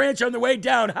every branch on the way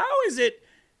down. How is it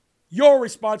your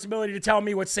responsibility to tell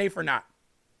me what's safe or not?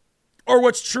 Or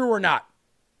what's true or not?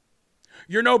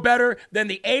 You're no better than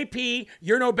the AP.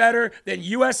 You're no better than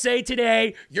USA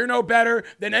Today. You're no better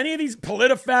than any of these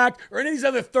PolitiFact or any of these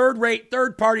other third-rate,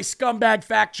 third-party scumbag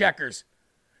fact checkers.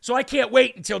 So I can't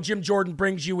wait until Jim Jordan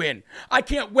brings you in. I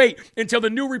can't wait until the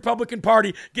new Republican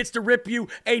Party gets to rip you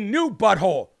a new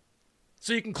butthole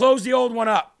so you can close the old one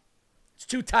up. It's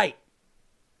too tight.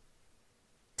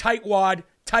 Tightwad,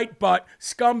 tight butt,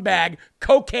 scumbag,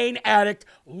 cocaine addict,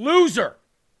 loser.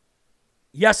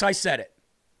 Yes, I said it.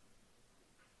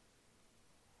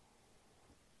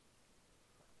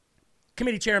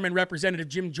 Committee Chairman Representative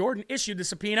Jim Jordan issued the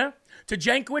subpoena to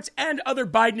Jankowicz and other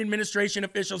Biden administration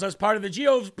officials as part of the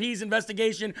GOP's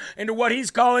investigation into what he's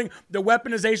calling the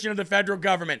weaponization of the federal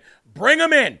government. Bring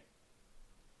them in.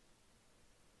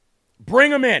 Bring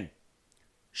them in.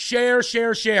 Share,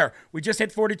 share, share. We just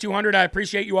hit 4,200. I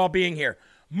appreciate you all being here.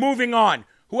 Moving on.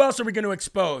 Who else are we going to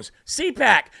expose?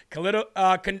 CPAC,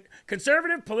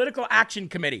 Conservative Political Action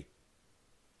Committee.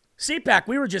 CPAC,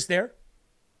 we were just there.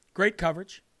 Great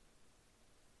coverage.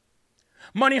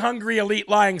 Money-hungry, elite,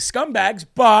 lying scumbags,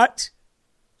 but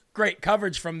great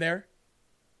coverage from there.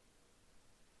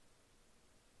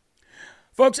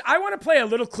 Folks, I want to play a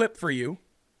little clip for you.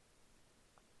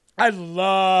 I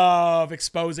love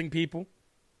exposing people.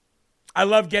 I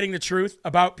love getting the truth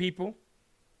about people.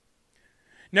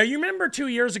 Now, you remember 2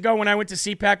 years ago when I went to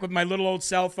CPAC with my little old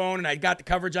cell phone and I got the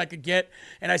coverage I could get,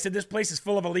 and I said, this place is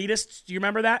full of elitists? Do you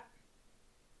remember that?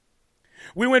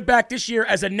 We went back this year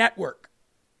as a network.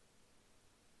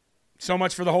 So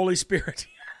much for the Holy Spirit.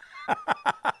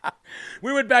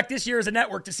 We went back this year as a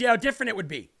network to see how different it would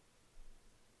be.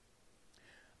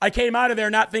 I came out of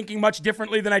there not thinking much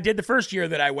differently than I did the first year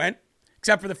that I went,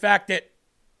 except for the fact that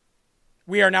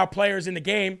we are now players in the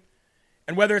game.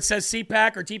 And whether it says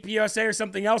CPAC or TPUSA or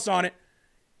something else on it,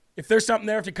 if there's something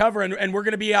there to cover and we're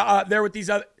going to be there with these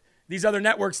other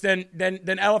networks, then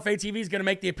LFA TV is going to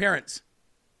make the appearance.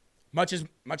 Much as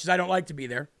I don't like to be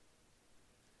there.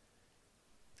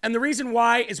 And the reason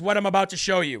why is what I'm about to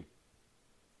show you.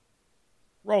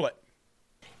 Roll it.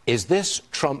 Is this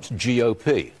Trump's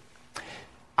GOP?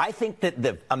 I think that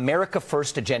the America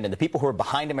First agenda and the people who are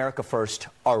behind America First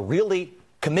are really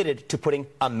committed to putting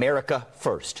America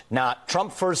first. Not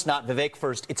Trump first, not Vivek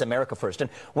first. It's America first. And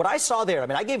what I saw there, I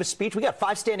mean, I gave a speech. We got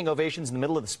 5 standing ovations in the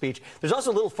middle of the speech. There's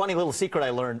also a funny little secret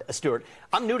I learned, Stuart.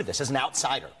 I'm new to this as an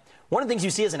outsider. One of the things you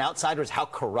see as an outsider is how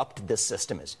corrupt this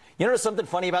system is. You notice something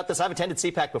funny about this? I've attended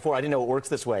CPAC before. I didn't know it works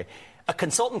this way. A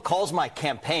consultant calls my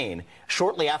campaign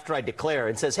shortly after I declare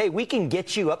and says, hey, we can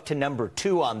get you up to number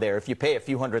 2 on there if you pay a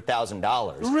few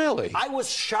 $100,000. Really? I was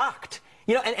shocked.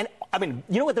 You know, and I mean,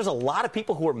 you know what? There's a lot of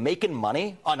people who are making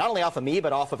money, not only off of me,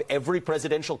 but off of every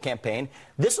presidential campaign.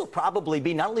 This will probably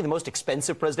be not only the most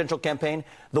expensive presidential campaign,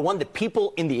 the one that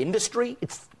people in the industry,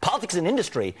 it's politics and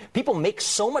industry, people make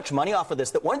so much money off of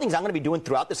this that one of the things I'm going to be doing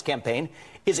throughout this campaign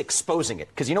is exposing it.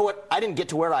 Because you know what? I didn't get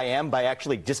to where I am by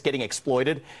actually just getting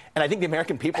exploited. And I think the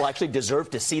American people actually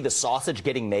deserve to see the sausage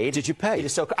getting made. Did you pay? It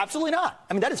is so, absolutely not.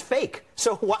 I mean, that is fake.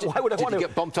 So why would I want to? Did you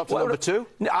get bumped up to number 2?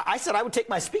 No, I said I would take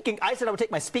my speaking. I said I would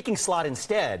take my speaking slot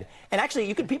instead. And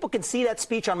actually, people can see that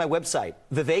speech on my website,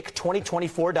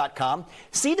 Vivek2024.com.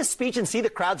 See the speech and see the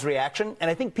crowd's reaction.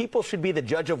 And I think people should be the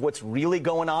judge of what's really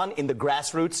going on in the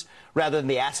grassroots rather than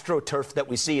the astroturf that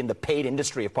we see in the paid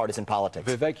industry of partisan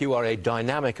politics. Vivek, you are a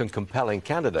dynamic and compelling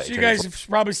candidate. So you guys have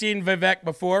probably seen Vivek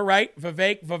before, right?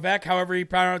 Vivek, however he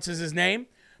pronounces his name.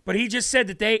 But he just said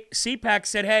that CPAC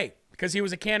said, hey, because he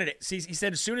was a candidate. He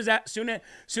said as soon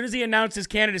as he announced his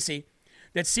candidacy,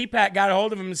 that CPAC got a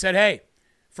hold of him and said, hey,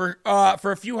 for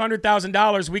a few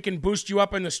 $100,000, we can boost you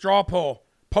up in the straw poll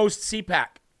post CPAC.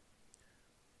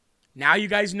 Now you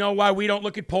guys know why we don't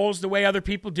look at polls the way other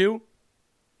people do.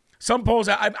 Some polls,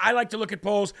 I like to look at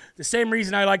polls the same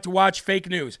reason I like to watch fake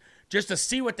news, just to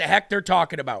see what the heck they're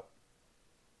talking about.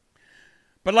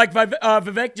 But like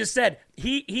Vivek just said,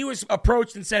 he was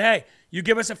approached and said, hey, you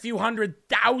give us a few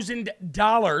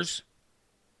 $100,000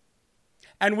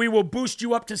 and we will boost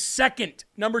you up to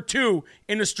number 2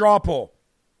 in the straw poll.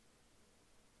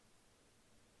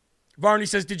 Varney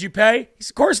says, did you pay? He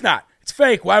says, of course not. It's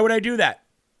fake. Why would I do that?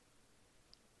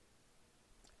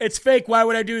 It's fake. Why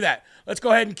would I do that? Let's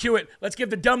go ahead and cue it. Let's give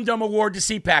the Dum Dum Award to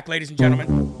CPAC, ladies and gentlemen.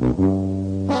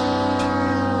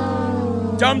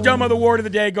 Dum Dum of the Award of the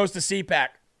day goes to CPAC.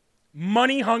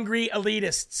 Money-hungry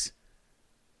elitists.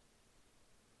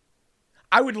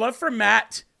 I would love for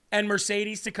Matt and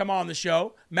Mercedes to come on the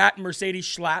show. Matt and Mercedes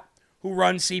Schlapp, who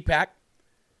run CPAC.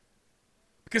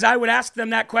 Because I would ask them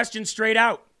that question straight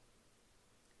out.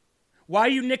 Why are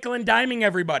you nickel and diming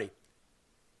everybody?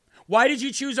 Why did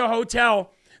you choose a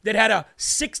hotel that had a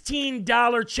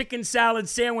 $16 chicken salad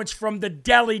sandwich from the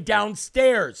deli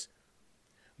downstairs.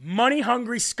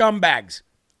 Money-hungry scumbags.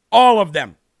 All of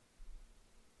them.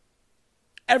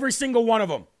 Every single one of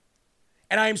them.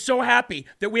 And I am so happy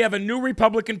that we have a new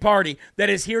Republican Party that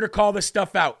is here to call this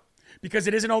stuff out. Because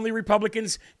it isn't only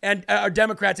Republicans and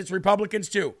Democrats, it's Republicans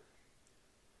too.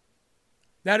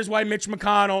 That is why Mitch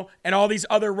McConnell and all these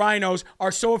other rhinos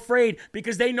are so afraid,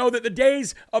 because they know that the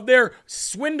days of their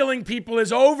swindling people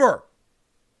is over.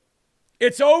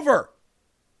 It's over.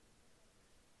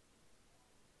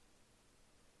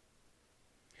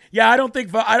 Yeah, I don't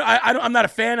think I'm not a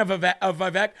fan of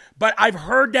Vivek, but I've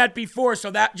heard that before, so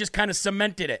that just kind of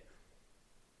cemented it.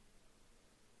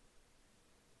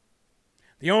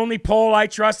 The only poll I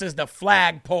trust is the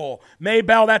flag poll.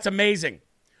 Maybell, that's amazing.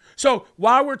 So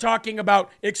while we're talking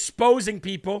about exposing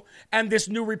people and this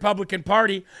new Republican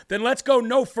Party, then let's go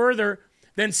no further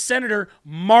than Senator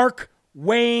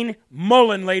Markwayne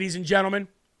Mullin, ladies and gentlemen.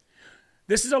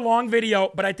 This is a long video,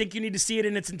 but I think you need to see it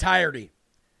in its entirety.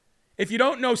 If you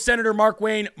don't know Senator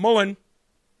Markwayne Mullin,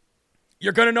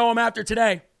 you're going to know him after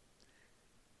today.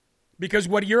 Because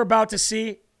what you're about to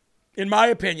see, in my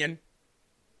opinion,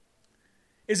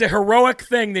 is a heroic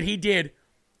thing that he did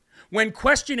when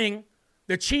questioning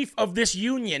the chief of this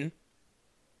union.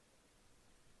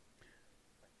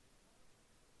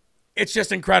 It's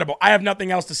just incredible. I have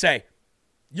nothing else to say.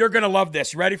 You're going to love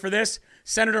this. You ready for this?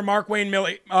 Senator Markwayne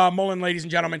Mullin, ladies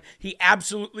and gentlemen, he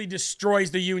absolutely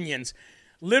destroys the unions.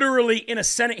 Literally in a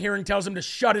Senate hearing tells him to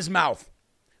shut his mouth.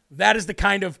 That is the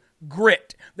kind of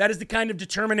grit. That is the kind of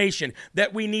determination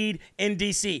that we need in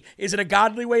D.C. Is it a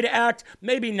godly way to act?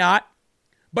 Maybe not.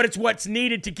 But it's what's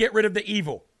needed to get rid of the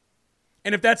evil.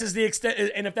 And if that's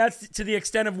to the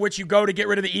extent of which you go to get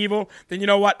rid of the evil, then you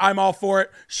know what? I'm all for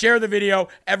it. Share the video.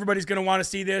 Everybody's going to want to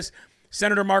see this.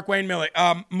 Senator Markwayne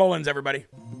Mullins, everybody.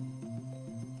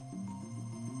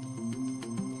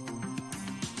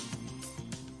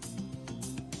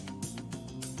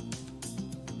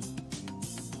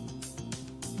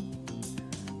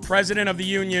 President of the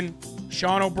union,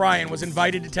 Sean O'Brien, was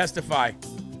invited to testify.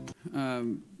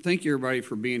 Thank you, everybody,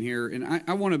 for being here. And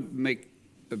I want to make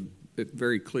it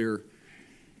very clear,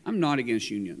 I'm not against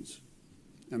unions.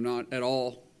 I'm not at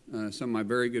all. Some of my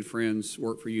very good friends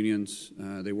work for unions.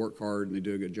 They work hard and they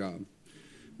do a good job.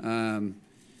 And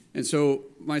so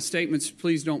my statements,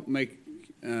 please don't make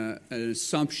an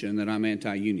assumption that I'm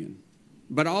anti-union.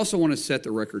 But I also want to set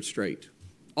the record straight.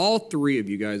 All three of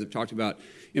you guys have talked about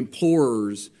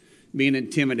employers being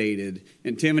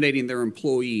intimidating their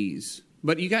employees.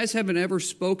 But you guys haven't ever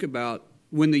spoke about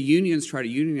when the unions try to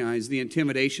unionize, the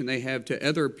intimidation they have to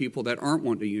other people that aren't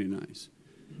wanting to unionize.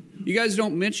 You guys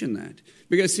don't mention that.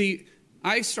 Because, see,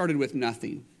 I started with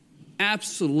nothing.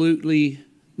 Absolutely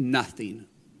nothing.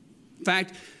 In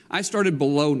fact, I started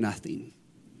below nothing.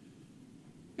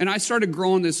 And I started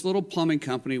growing this little plumbing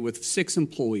company with 6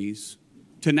 employees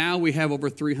to now we have over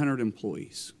 300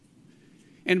 employees.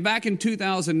 And back in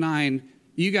 2009,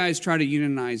 you guys tried to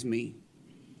unionize me.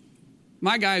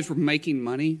 My guys were making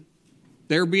money.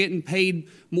 They were getting paid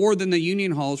more than the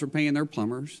union halls were paying their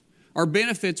plumbers. Our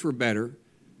benefits were better.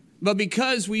 But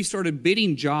because we started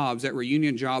bidding jobs that were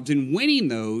union jobs and winning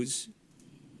those,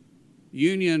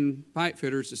 union pipe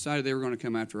fitters decided they were going to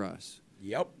come after us.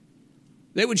 Yep.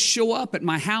 They would show up at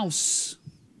my house.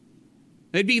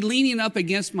 They'd be leaning up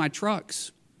against my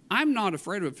trucks. I'm not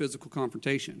afraid of a physical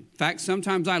confrontation. In fact,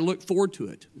 sometimes I look forward to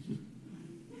it.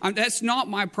 That's not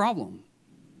my problem.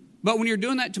 But when you're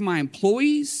doing that to my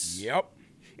employees, yep.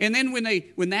 And then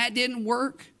when that didn't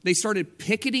work, they started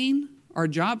picketing our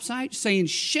job site, saying,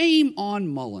 shame on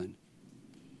Mullin.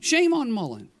 Shame on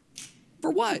Mullin.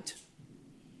 For what?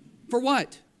 For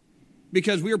what?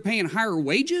 Because we were paying higher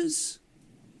wages?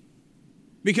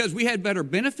 Because we had better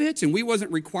benefits and we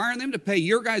wasn't requiring them to pay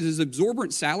your guys'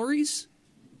 exorbitant salaries?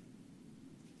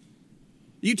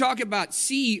 You talk about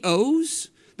CEOs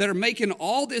that are making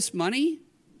all this money?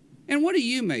 And what do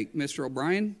you make, Mr.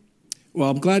 O'Brien? Well,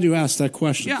 I'm glad you asked that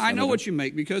question. Yeah, I know what you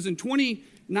make, because in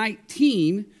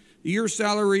 2019, your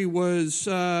salary was,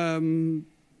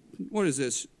 what is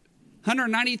this,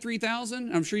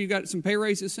 $193,000? I'm sure you got some pay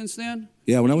raises since then.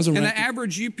 Yeah, when I was And the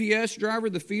average UPS driver,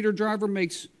 the feeder driver,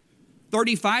 makes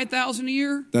 $35,000 a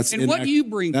year. And what do you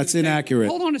bring? That's inaccurate.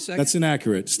 Hold on a second. That's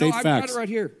inaccurate. State facts. I've got it right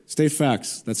here. State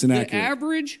facts. That's inaccurate. The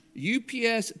average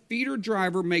UPS feeder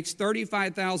driver makes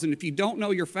 $35,000. If you don't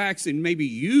know your facts, then maybe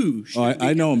you should. Oh,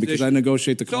 I know them because I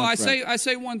negotiate the contract. So I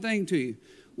say one thing to you.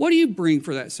 What do you bring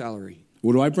for that salary?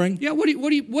 What do I bring? Yeah.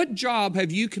 What job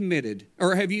have you committed,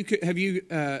 or have you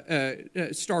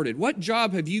started? What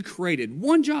job have you created?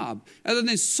 One job, other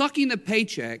than sucking the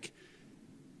paycheck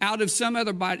out of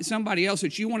somebody else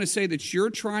that you want to say that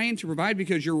you're trying to provide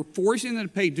because you're forcing them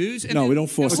to pay dues? And no, we don't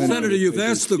force them. Senator, you've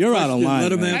asked the You're question. out of line.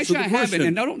 Let him man. answer the question. Actually, I haven't,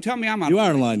 and don't tell me I'm out of line. You are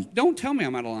out of line. Don't tell me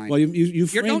I'm out of line. Well, you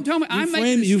frame, don't tell me. I'm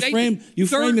making a statement. You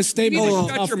Sir, frame the statement you need like to a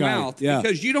shut tough your guy. mouth Yeah.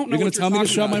 because you don't know You're what gonna tell me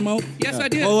to shut my mouth? Yes, Yeah. I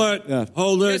did. Hold it. Yeah.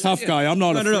 Hold it. Yes, Tough guy. I'm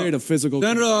not Senator, afraid of physical.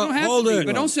 Senator, You don't have hold to be, it.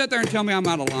 but don't sit there and tell me I'm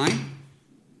out of line.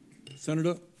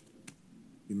 Senator,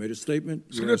 you made a statement.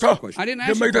 You Senator, asked a question. I didn't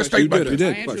You ask made you a statement. You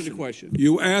did. I answered the question.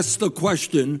 You asked the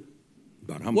question.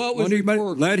 About how Well, it was much money-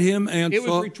 rhetorical. Let him answer. It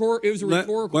was a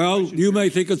rhetorical Well, question, you sir. may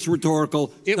think it's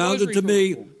rhetorical. It was Sounded to me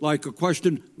rhetorical. like a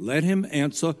question. Let him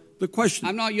answer the question.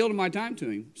 I'm not yielding my time to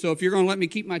him. So if you're going to let me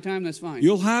keep my time, that's fine.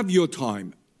 You'll have your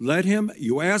time. Let him.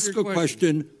 You ask your a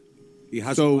question. He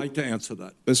has a right to answer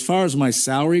that. As far as my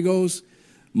salary goes,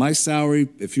 my salary,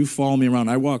 if you follow me around,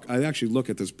 I actually look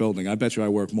at this building. I bet you I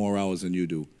work more hours than you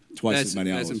do. Twice as many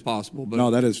hours. That's impossible. But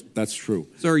No, that's true.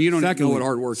 Sir, you don't even know what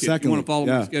hard work is. You Secondly, want to follow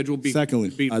my schedule?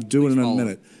 I'll do it in a follow.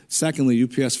 minute. Secondly,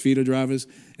 UPS feeder drivers,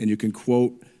 and you can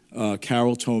quote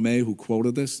Carol Tomei, who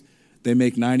quoted this. They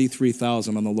make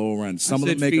 $93,000 on the lower end. Some of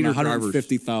them making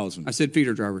 $150,000. I said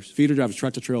feeder drivers. Feeder drivers,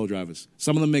 tractor trailer drivers.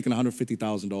 Some of them making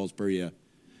 $150,000 per year.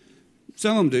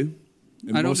 Some of them do.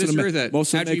 And I don't disagree with that.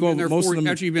 Most of them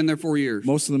After you've been there 4 years.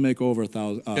 Most of them make over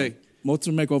 $1,000. Okay. Most of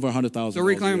them make over $100,000. So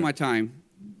reclaiming my time,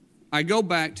 I go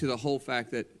back to the whole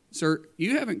fact that, sir,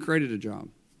 you haven't created a job.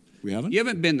 We haven't? You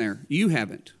haven't been there. You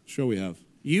haven't. Sure we have.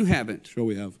 You haven't. Sure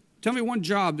we have. Tell me one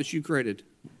job that you created.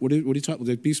 What are you talking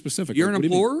about? Be specific. You're an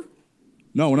employer?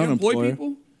 No, we're not an employ employer.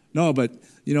 People? No, but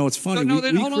it's funny. So, no,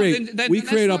 then hold on. We Then create that's not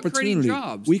creating opportunity.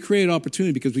 jobs. We create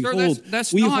opportunity because we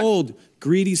Sir, hold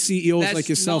greedy CEOs that's like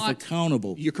yourself not-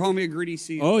 accountable. You're calling me a greedy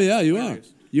CEO. Oh yeah, you are.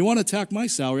 You want to attack my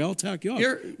salary? I'll attack yours.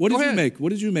 What go did you ahead. make? What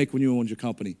did you make when you owned your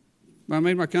company? When I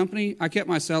made my company, I kept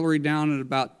my salary down at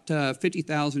about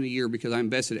 $50,000 a year because I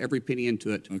invested every penny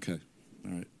into it. Okay,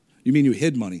 all right. You mean you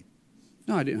hid money?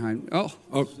 No, I didn't hide. Oh,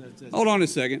 hold on a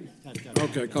second.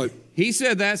 Okay, go ahead. He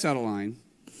said that's out of line.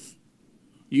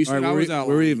 You said All right, I was out of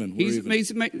line. we're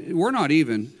even. We're not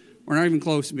even. We're not even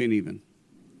close to being even.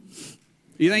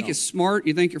 You think you're smart?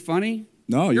 You think you're funny?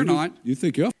 No, you're not. You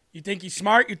think you're? You think you're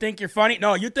smart? You think you're funny?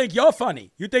 No, you think you're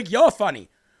funny. You think you're funny.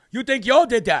 You think y'all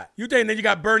did that. You think then you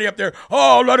got Bernie up there.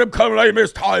 Oh, let him claim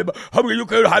his time. How you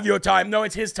could have your time? No,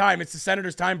 it's his time. It's the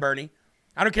senator's time, Bernie.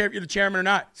 I don't care if you're the chairman or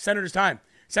not. Senator's time.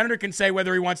 Senator can say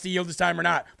whether he wants to yield his time or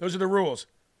not. Those are the rules.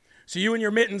 So you and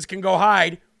your mittens can go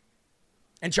hide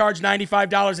and charge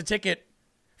 $95 a ticket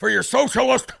for your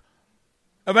socialist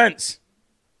events.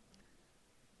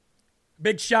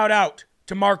 Big shout out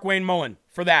to Markwayne Mullin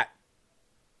for that.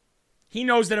 He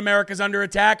knows that America's under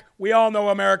attack. We all know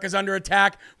America's under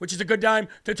attack, which is a good time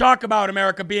to talk about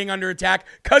America being under attack,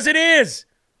 because it is.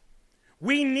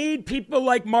 We need people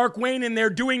like Markwayne in there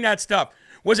doing that stuff.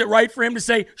 Was it right for him to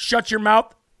say, shut your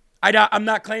mouth? I'm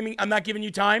not giving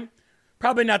you time.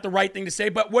 Probably not the right thing to say,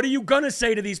 but what are you going to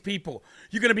say to these people?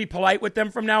 You're going to be polite with them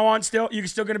from now on still? You're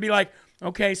still going to be like,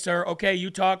 okay, sir, okay,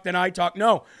 you talk, then I talk.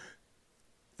 No.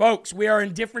 Folks, we are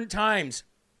in different times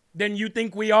than you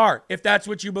think we are, if that's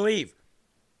what you believe.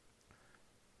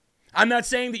 I'm not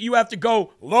saying that you have to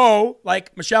go low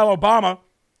like Michelle Obama,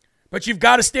 but you've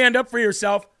got to stand up for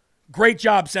yourself. Great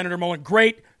job, Senator Mullin.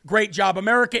 Great job.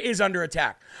 America is under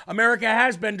attack. America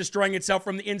has been destroying itself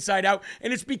from the inside out,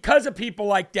 and it's because of people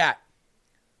like that.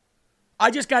 I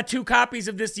just got 2 copies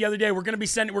of this the other day. We're going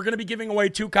to be giving away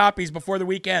 2 copies before the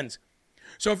week ends.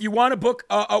 So if you want to book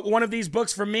one of these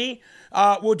books from me,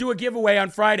 we'll do a giveaway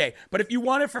on Friday. But if you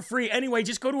want it for free, anyway,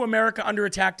 just go to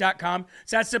AmericaUnderAttack.com.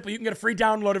 It's that simple. You can get a free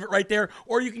download of it right there,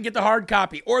 or you can get the hard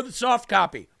copy or the soft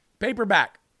copy,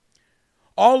 paperback.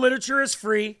 All literature is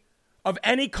free of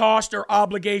any cost or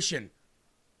obligation.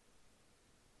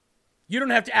 You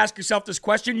don't have to ask yourself this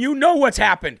question. You know what's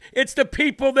happened. It's the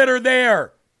people that are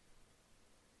there.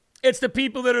 It's the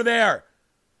people that are there.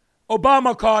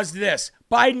 Obama caused this.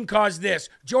 Biden caused this.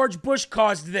 George Bush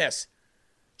caused this.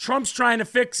 Trump's trying to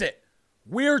fix it.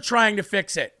 We're trying to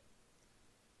fix it.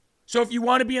 So if you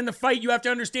want to be in the fight, you have to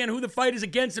understand who the fight is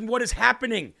against and what is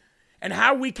happening and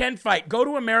how we can fight. Go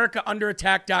to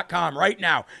AmericaUnderAttack.com right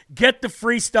now. Get the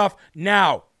free stuff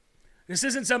now. This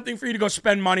isn't something for you to go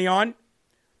spend money on.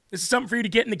 This is something for you to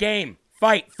get in the game.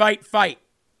 Fight, fight, fight.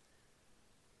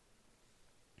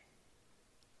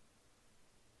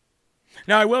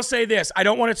 Now, I will say this. I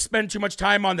don't want to spend too much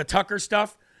time on the Tucker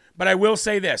stuff, but I will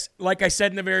say this. Like I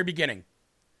said in the very beginning,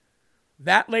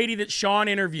 that lady that Sean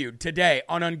interviewed today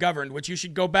on Ungoverned, which you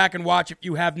should go back and watch if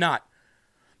you have not,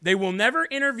 they will never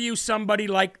interview somebody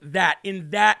like that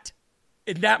in that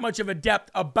much of a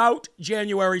depth about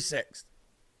January 6th.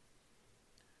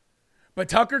 But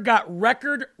Tucker got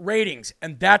record ratings,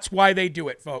 and that's why they do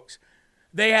it, folks.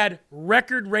 They had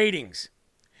record ratings.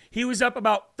 He was up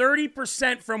about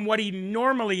 30% from what he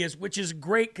normally is, which is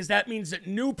great because that means that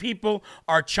new people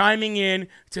are chiming in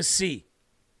to see.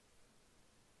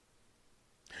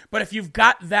 But if you've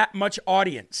got that much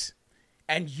audience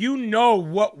and you know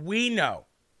what we know,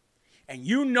 and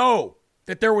you know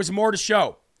that there was more to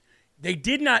show, they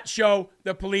did not show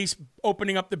the police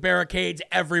opening up the barricades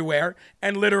everywhere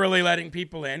and literally letting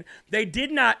people in. They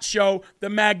did not show the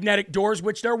magnetic doors,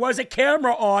 which there was a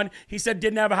camera on. He said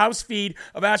didn't have a house feed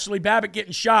of Ashley Babbitt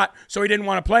getting shot, so he didn't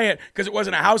want to play it because it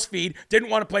wasn't a house feed. Didn't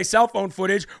want to play cell phone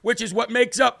footage, which is what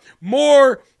makes up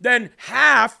more than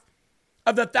half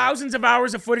of the thousands of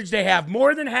hours of footage they have.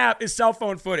 More than half is cell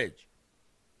phone footage.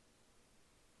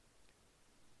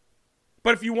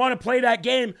 But if you want to play that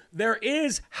game, there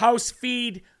is house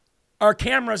feed or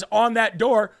cameras on that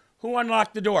door. Who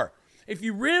unlocked the door? If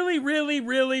you really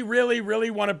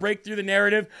want to break through the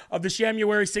narrative of the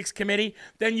SHAMuary 6 committee,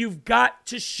 then you've got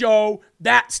to show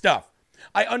that stuff.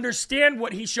 I understand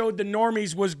what he showed the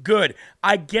normies was good.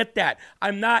 I get that.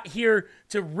 I'm not here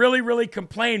to really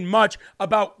complain much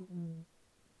about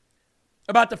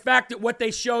the fact that what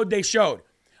they showed.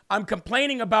 I'm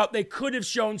complaining about they could have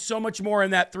shown so much more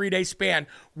in that 3-day span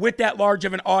with that large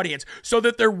of an audience so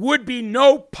that there would be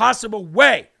no possible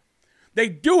way. They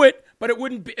do it, but it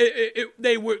wouldn't be,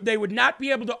 they would not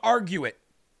be able to argue it.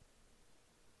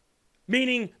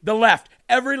 Meaning the left.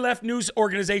 Every left news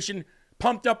organization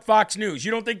pumped up Fox News.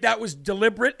 You don't think that was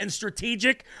deliberate and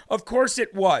strategic? Of course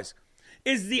it was.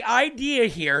 Is the idea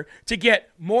here to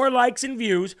get more likes and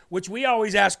views, which we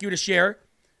always ask you to share,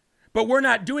 but we're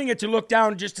not doing it to look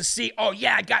down just to see, oh,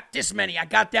 yeah, I got this many, I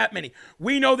got that many.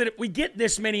 We know that if we get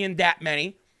this many and that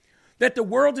many, that the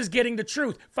world is getting the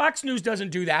truth. Fox News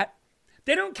doesn't do that.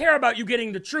 They don't care about you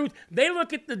getting the truth. They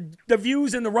look at the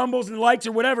views and the rumbles and the likes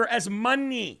or whatever as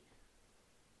money.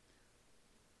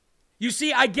 You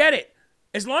see, I get it.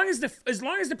 As long as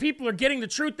the people are getting the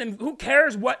truth, then who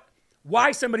cares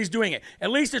why somebody's doing it?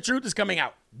 At least the truth is coming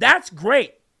out. That's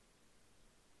great.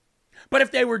 But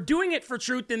if they were doing it for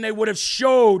truth, then they would have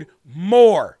showed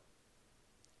more.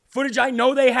 Footage I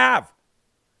know they have.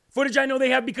 Footage I know they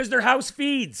have because they're house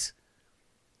feeds.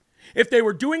 If they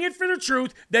were doing it for the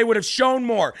truth, they would have shown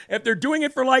more. If they're doing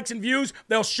it for likes and views,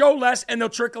 they'll show less and they'll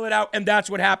trickle it out, and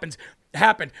that's what happened.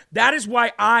 That is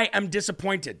why I am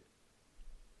disappointed.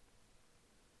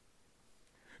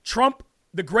 Trump,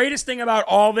 the greatest thing about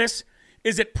all this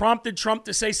is it prompted Trump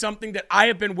to say something that I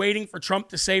have been waiting for Trump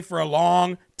to say for a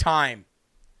long time.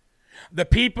 The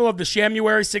people of the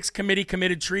SHAMuary 6 committee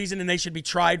committed treason and they should be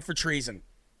tried for treason.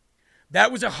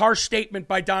 That was a harsh statement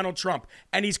by Donald Trump,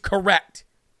 and he's correct.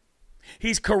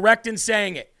 He's correct in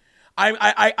saying it.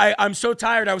 I'm so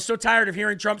tired. I was so tired of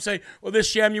hearing Trump say, well,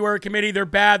 this SHAMuary committee, they're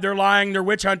bad, they're lying, they're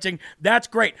witch hunting. That's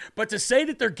great. But to say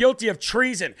that they're guilty of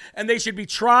treason and they should be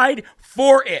tried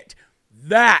for it,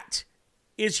 that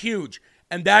is huge.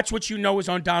 And that's what you know is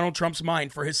on Donald Trump's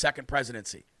mind for his second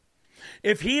presidency.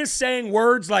 If he is saying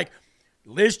words like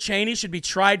Liz Cheney should be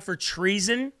tried for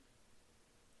treason,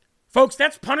 folks,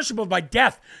 that's punishable by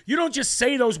death. You don't just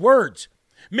say those words.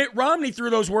 Mitt Romney threw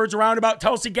those words around about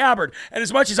Tulsi Gabbard. And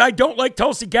as much as I don't like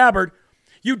Tulsi Gabbard,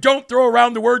 you don't throw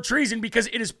around the word treason because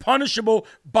it is punishable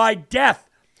by death.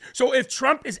 So if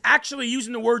Trump is actually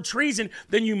using the word treason,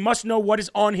 then you must know what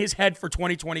is on his head for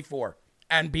 2024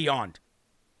 and beyond.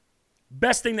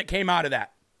 Best thing that came out of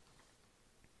that.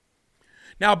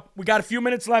 Now, we got a few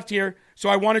minutes left here, so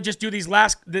I want to just do these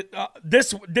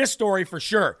this story for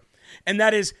sure. And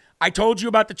that is, I told you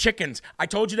about the chickens. I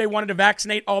told you they wanted to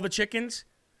vaccinate all the chickens.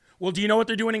 Well, do you know what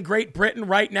they're doing in Great Britain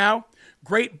right now?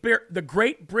 The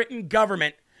Great Britain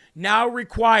government now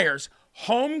requires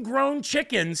homegrown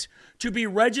chickens to be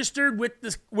registered with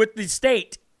the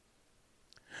state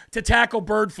to tackle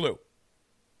bird flu.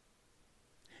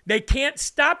 They can't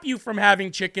stop you from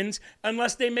having chickens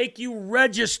unless they make you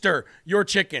register your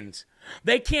chickens.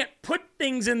 They can't put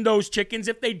things in those chickens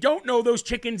if they don't know those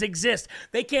chickens exist.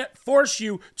 They can't force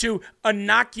you to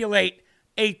inoculate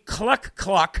a cluck.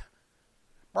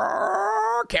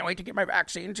 Can't wait to get my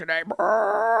vaccine today.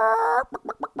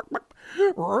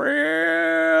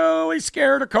 Really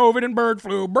scared of COVID and bird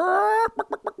flu.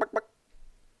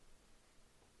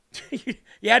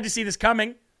 You had to see this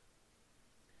coming.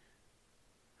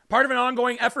 Part of an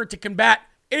ongoing effort to combat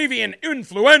avian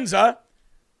influenza,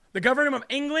 the government of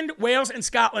England, Wales, and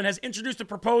Scotland has introduced a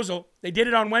proposal, they did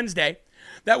it on Wednesday,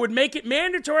 that would make it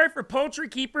mandatory for poultry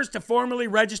keepers to formally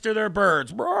register their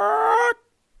birds.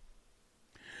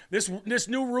 This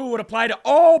new rule would apply to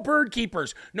all bird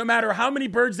keepers, no matter how many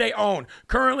birds they own.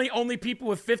 Currently, only people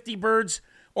with 50 birds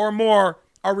or more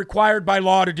are required by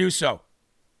law to do so.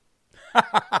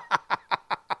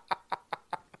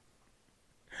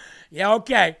 Yeah,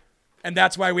 okay. And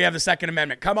that's why we have the Second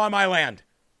Amendment. Come on my land.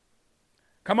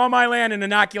 Come on my land and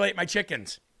inoculate my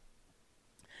chickens.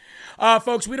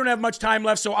 Folks, we don't have much time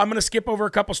left, so I'm going to skip over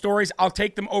a couple stories. I'll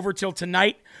take them over till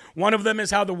tonight. One of them is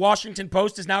how the Washington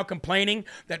Post is now complaining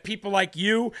that people like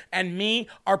you and me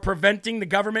are preventing the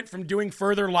government from doing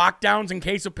further lockdowns in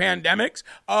case of pandemics.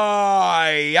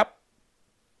 Yep.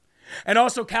 And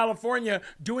also California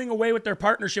doing away with their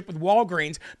partnership with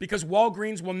Walgreens because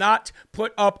Walgreens will not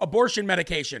put up abortion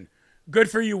medication. Good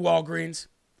for you, Walgreens.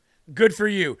 Good for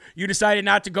you. You decided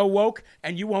not to go woke,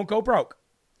 and you won't go broke.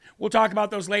 We'll talk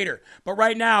about those later. But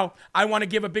right now, I want to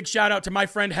give a big shout out to my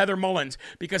friend Heather Mullins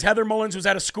because Heather Mullins was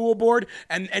at a school board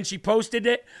and she posted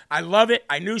it. I love it.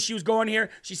 I knew she was going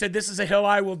here. She said, this is a hill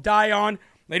I will die on.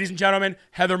 Ladies and gentlemen,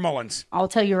 Heather Mullins. I'll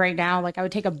tell you right now, like I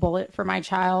would take a bullet for my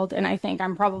child, and I think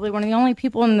I'm probably one of the only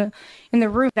people in the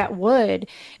room that would.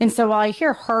 And so while I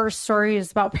hear horror stories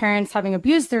about parents having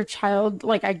abused their child,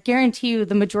 like I guarantee you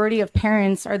the majority of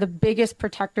parents are the biggest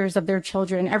protectors of their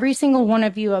children. Every single one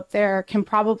of you up there can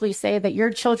probably say that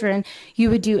your children you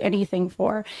would do anything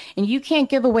for. And you can't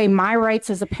give away my rights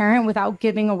as a parent without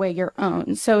giving away your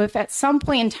own. So if at some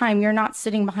point in time you're not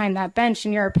sitting behind that bench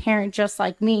and you're a parent just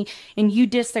like me and you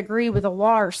disagree with a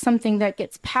law or something that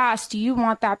gets passed, you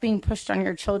want that being pushed on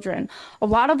your children. A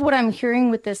lot of what I'm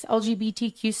hearing with this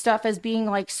LGBTQ stuff as being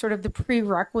like sort of the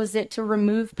prerequisite to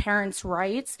remove parents'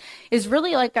 rights is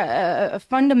really like a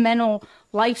fundamental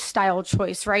lifestyle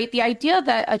choice, right? The idea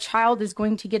that a child is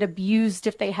going to get abused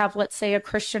if they have, let's say, a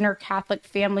Christian or Catholic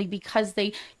family because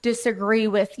they disagree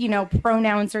with,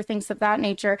 pronouns or things of that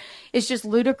nature is just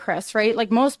ludicrous, right?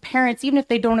 Like most parents, even if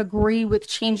they don't agree with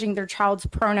changing their child's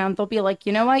pronoun, they'll be like,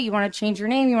 you know what? You want to change your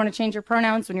name, you want to change your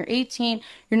pronouns when you're 18,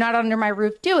 you're not under my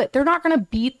roof, do it. They're not going to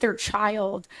beat their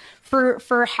child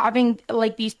for having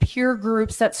like these peer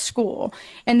groups at school.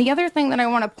 And the other thing that I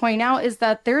want to point out is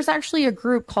that there's actually a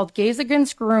group called Gays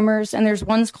Against Groomers, and there's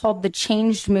ones called the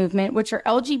Changed Movement, which are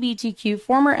LGBTQ,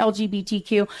 former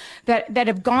LGBTQ, that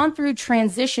have gone through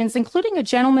transitions, including a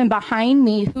gentleman behind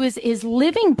me who is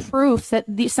living proof that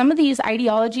some of these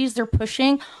ideologies they're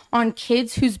pushing on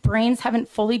kids whose brains haven't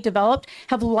fully developed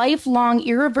have lifelong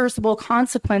irreversible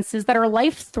consequences that are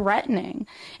life-threatening.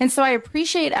 And so I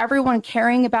appreciate everyone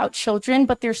caring about children,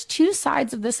 but there's two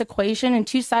sides of this equation and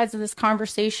two sides of this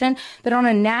conversation that on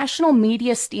a national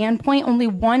media standpoint, only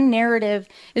one narrative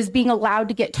is being allowed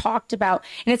to get talked about.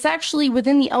 And it's actually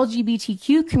within the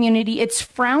LGBTQ community, it's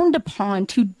frowned upon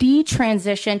to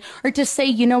detransition or to say,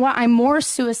 you know what, I'm more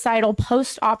suicidal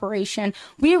post-operation.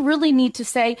 We really need to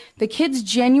say the kids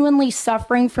genuinely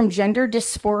suffering from gender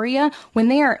dysphoria when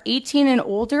they are 18 and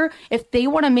older, if they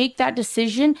want to make that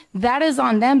decision, that is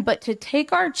on them. But to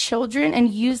take our children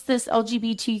and use this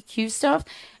LGBTQ stuff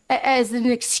as an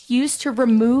excuse to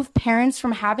remove parents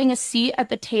from having a seat at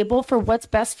the table for what's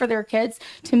best for their kids,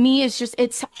 to me is just,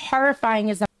 it's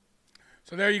horrifying. So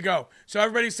there you go. So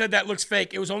everybody said that looks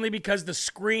fake. It was only because the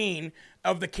screen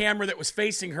of the camera that was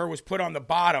facing her was put on the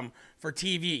bottom for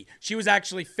TV. She was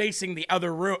actually facing the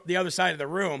other side of the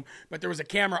room, but there was a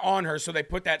camera on her, so they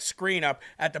put that screen up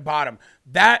at the bottom.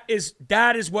 That is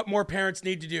what more parents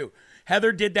need to do.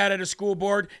 Heather did that at a school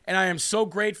board, and I am so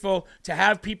grateful to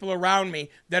have people around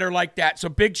me that are like that. So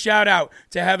big shout out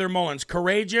to Heather Mullins.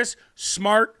 Courageous,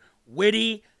 smart,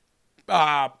 witty,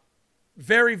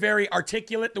 very, very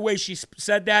articulate the way she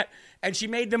said that, and she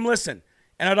made them listen.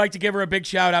 And I'd like to give her a big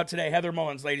shout out today, Heather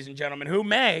Mullins, ladies and gentlemen, who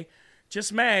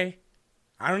just may,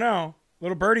 I don't know,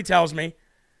 little birdie tells me,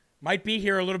 might be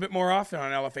here a little bit more often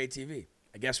on LFA TV.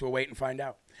 I guess we'll wait and find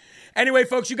out. Anyway,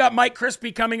 folks, you got Mike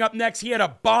Crispy coming up next. He had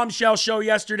a bombshell show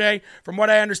yesterday. From what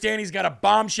I understand, he's got a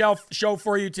bombshell show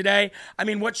for you today. I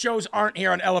mean, what shows aren't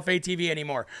here on LFA TV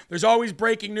anymore? There's always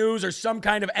breaking news or some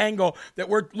kind of angle that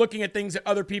we're looking at things that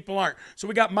other people aren't. So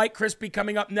we got Mike Crispy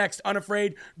coming up next,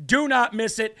 Unafraid. Do not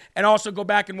miss it. And also go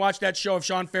back and watch that show of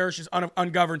Sean Farish's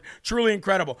Ungoverned. Truly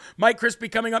incredible. Mike Crispy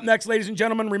coming up next, ladies and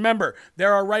gentlemen. Remember,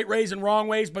 there are right ways and wrong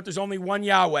ways, but there's only one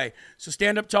Yahweh. So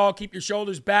stand up tall, keep your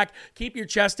shoulders back, keep your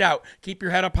chest out. Keep your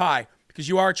head up high because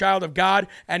you are a child of God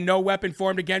and no weapon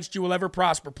formed against you will ever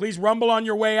prosper. Please rumble on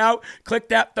your way out. Click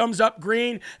that thumbs up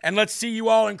green and let's see you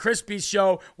all in Crispy's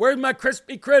show. Where's my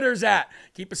crispy critters at?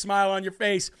 Keep a smile on your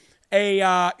face.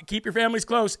 Keep your families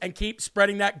close and keep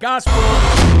spreading that gospel.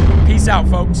 Peace out,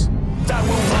 folks. I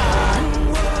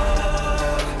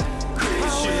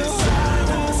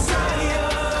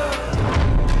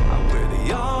wear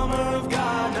the armor of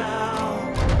God now.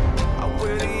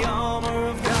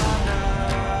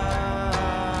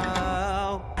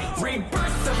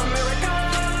 Rebirth of America.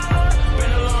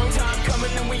 Been a long time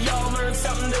coming and we all learned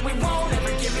something that we won't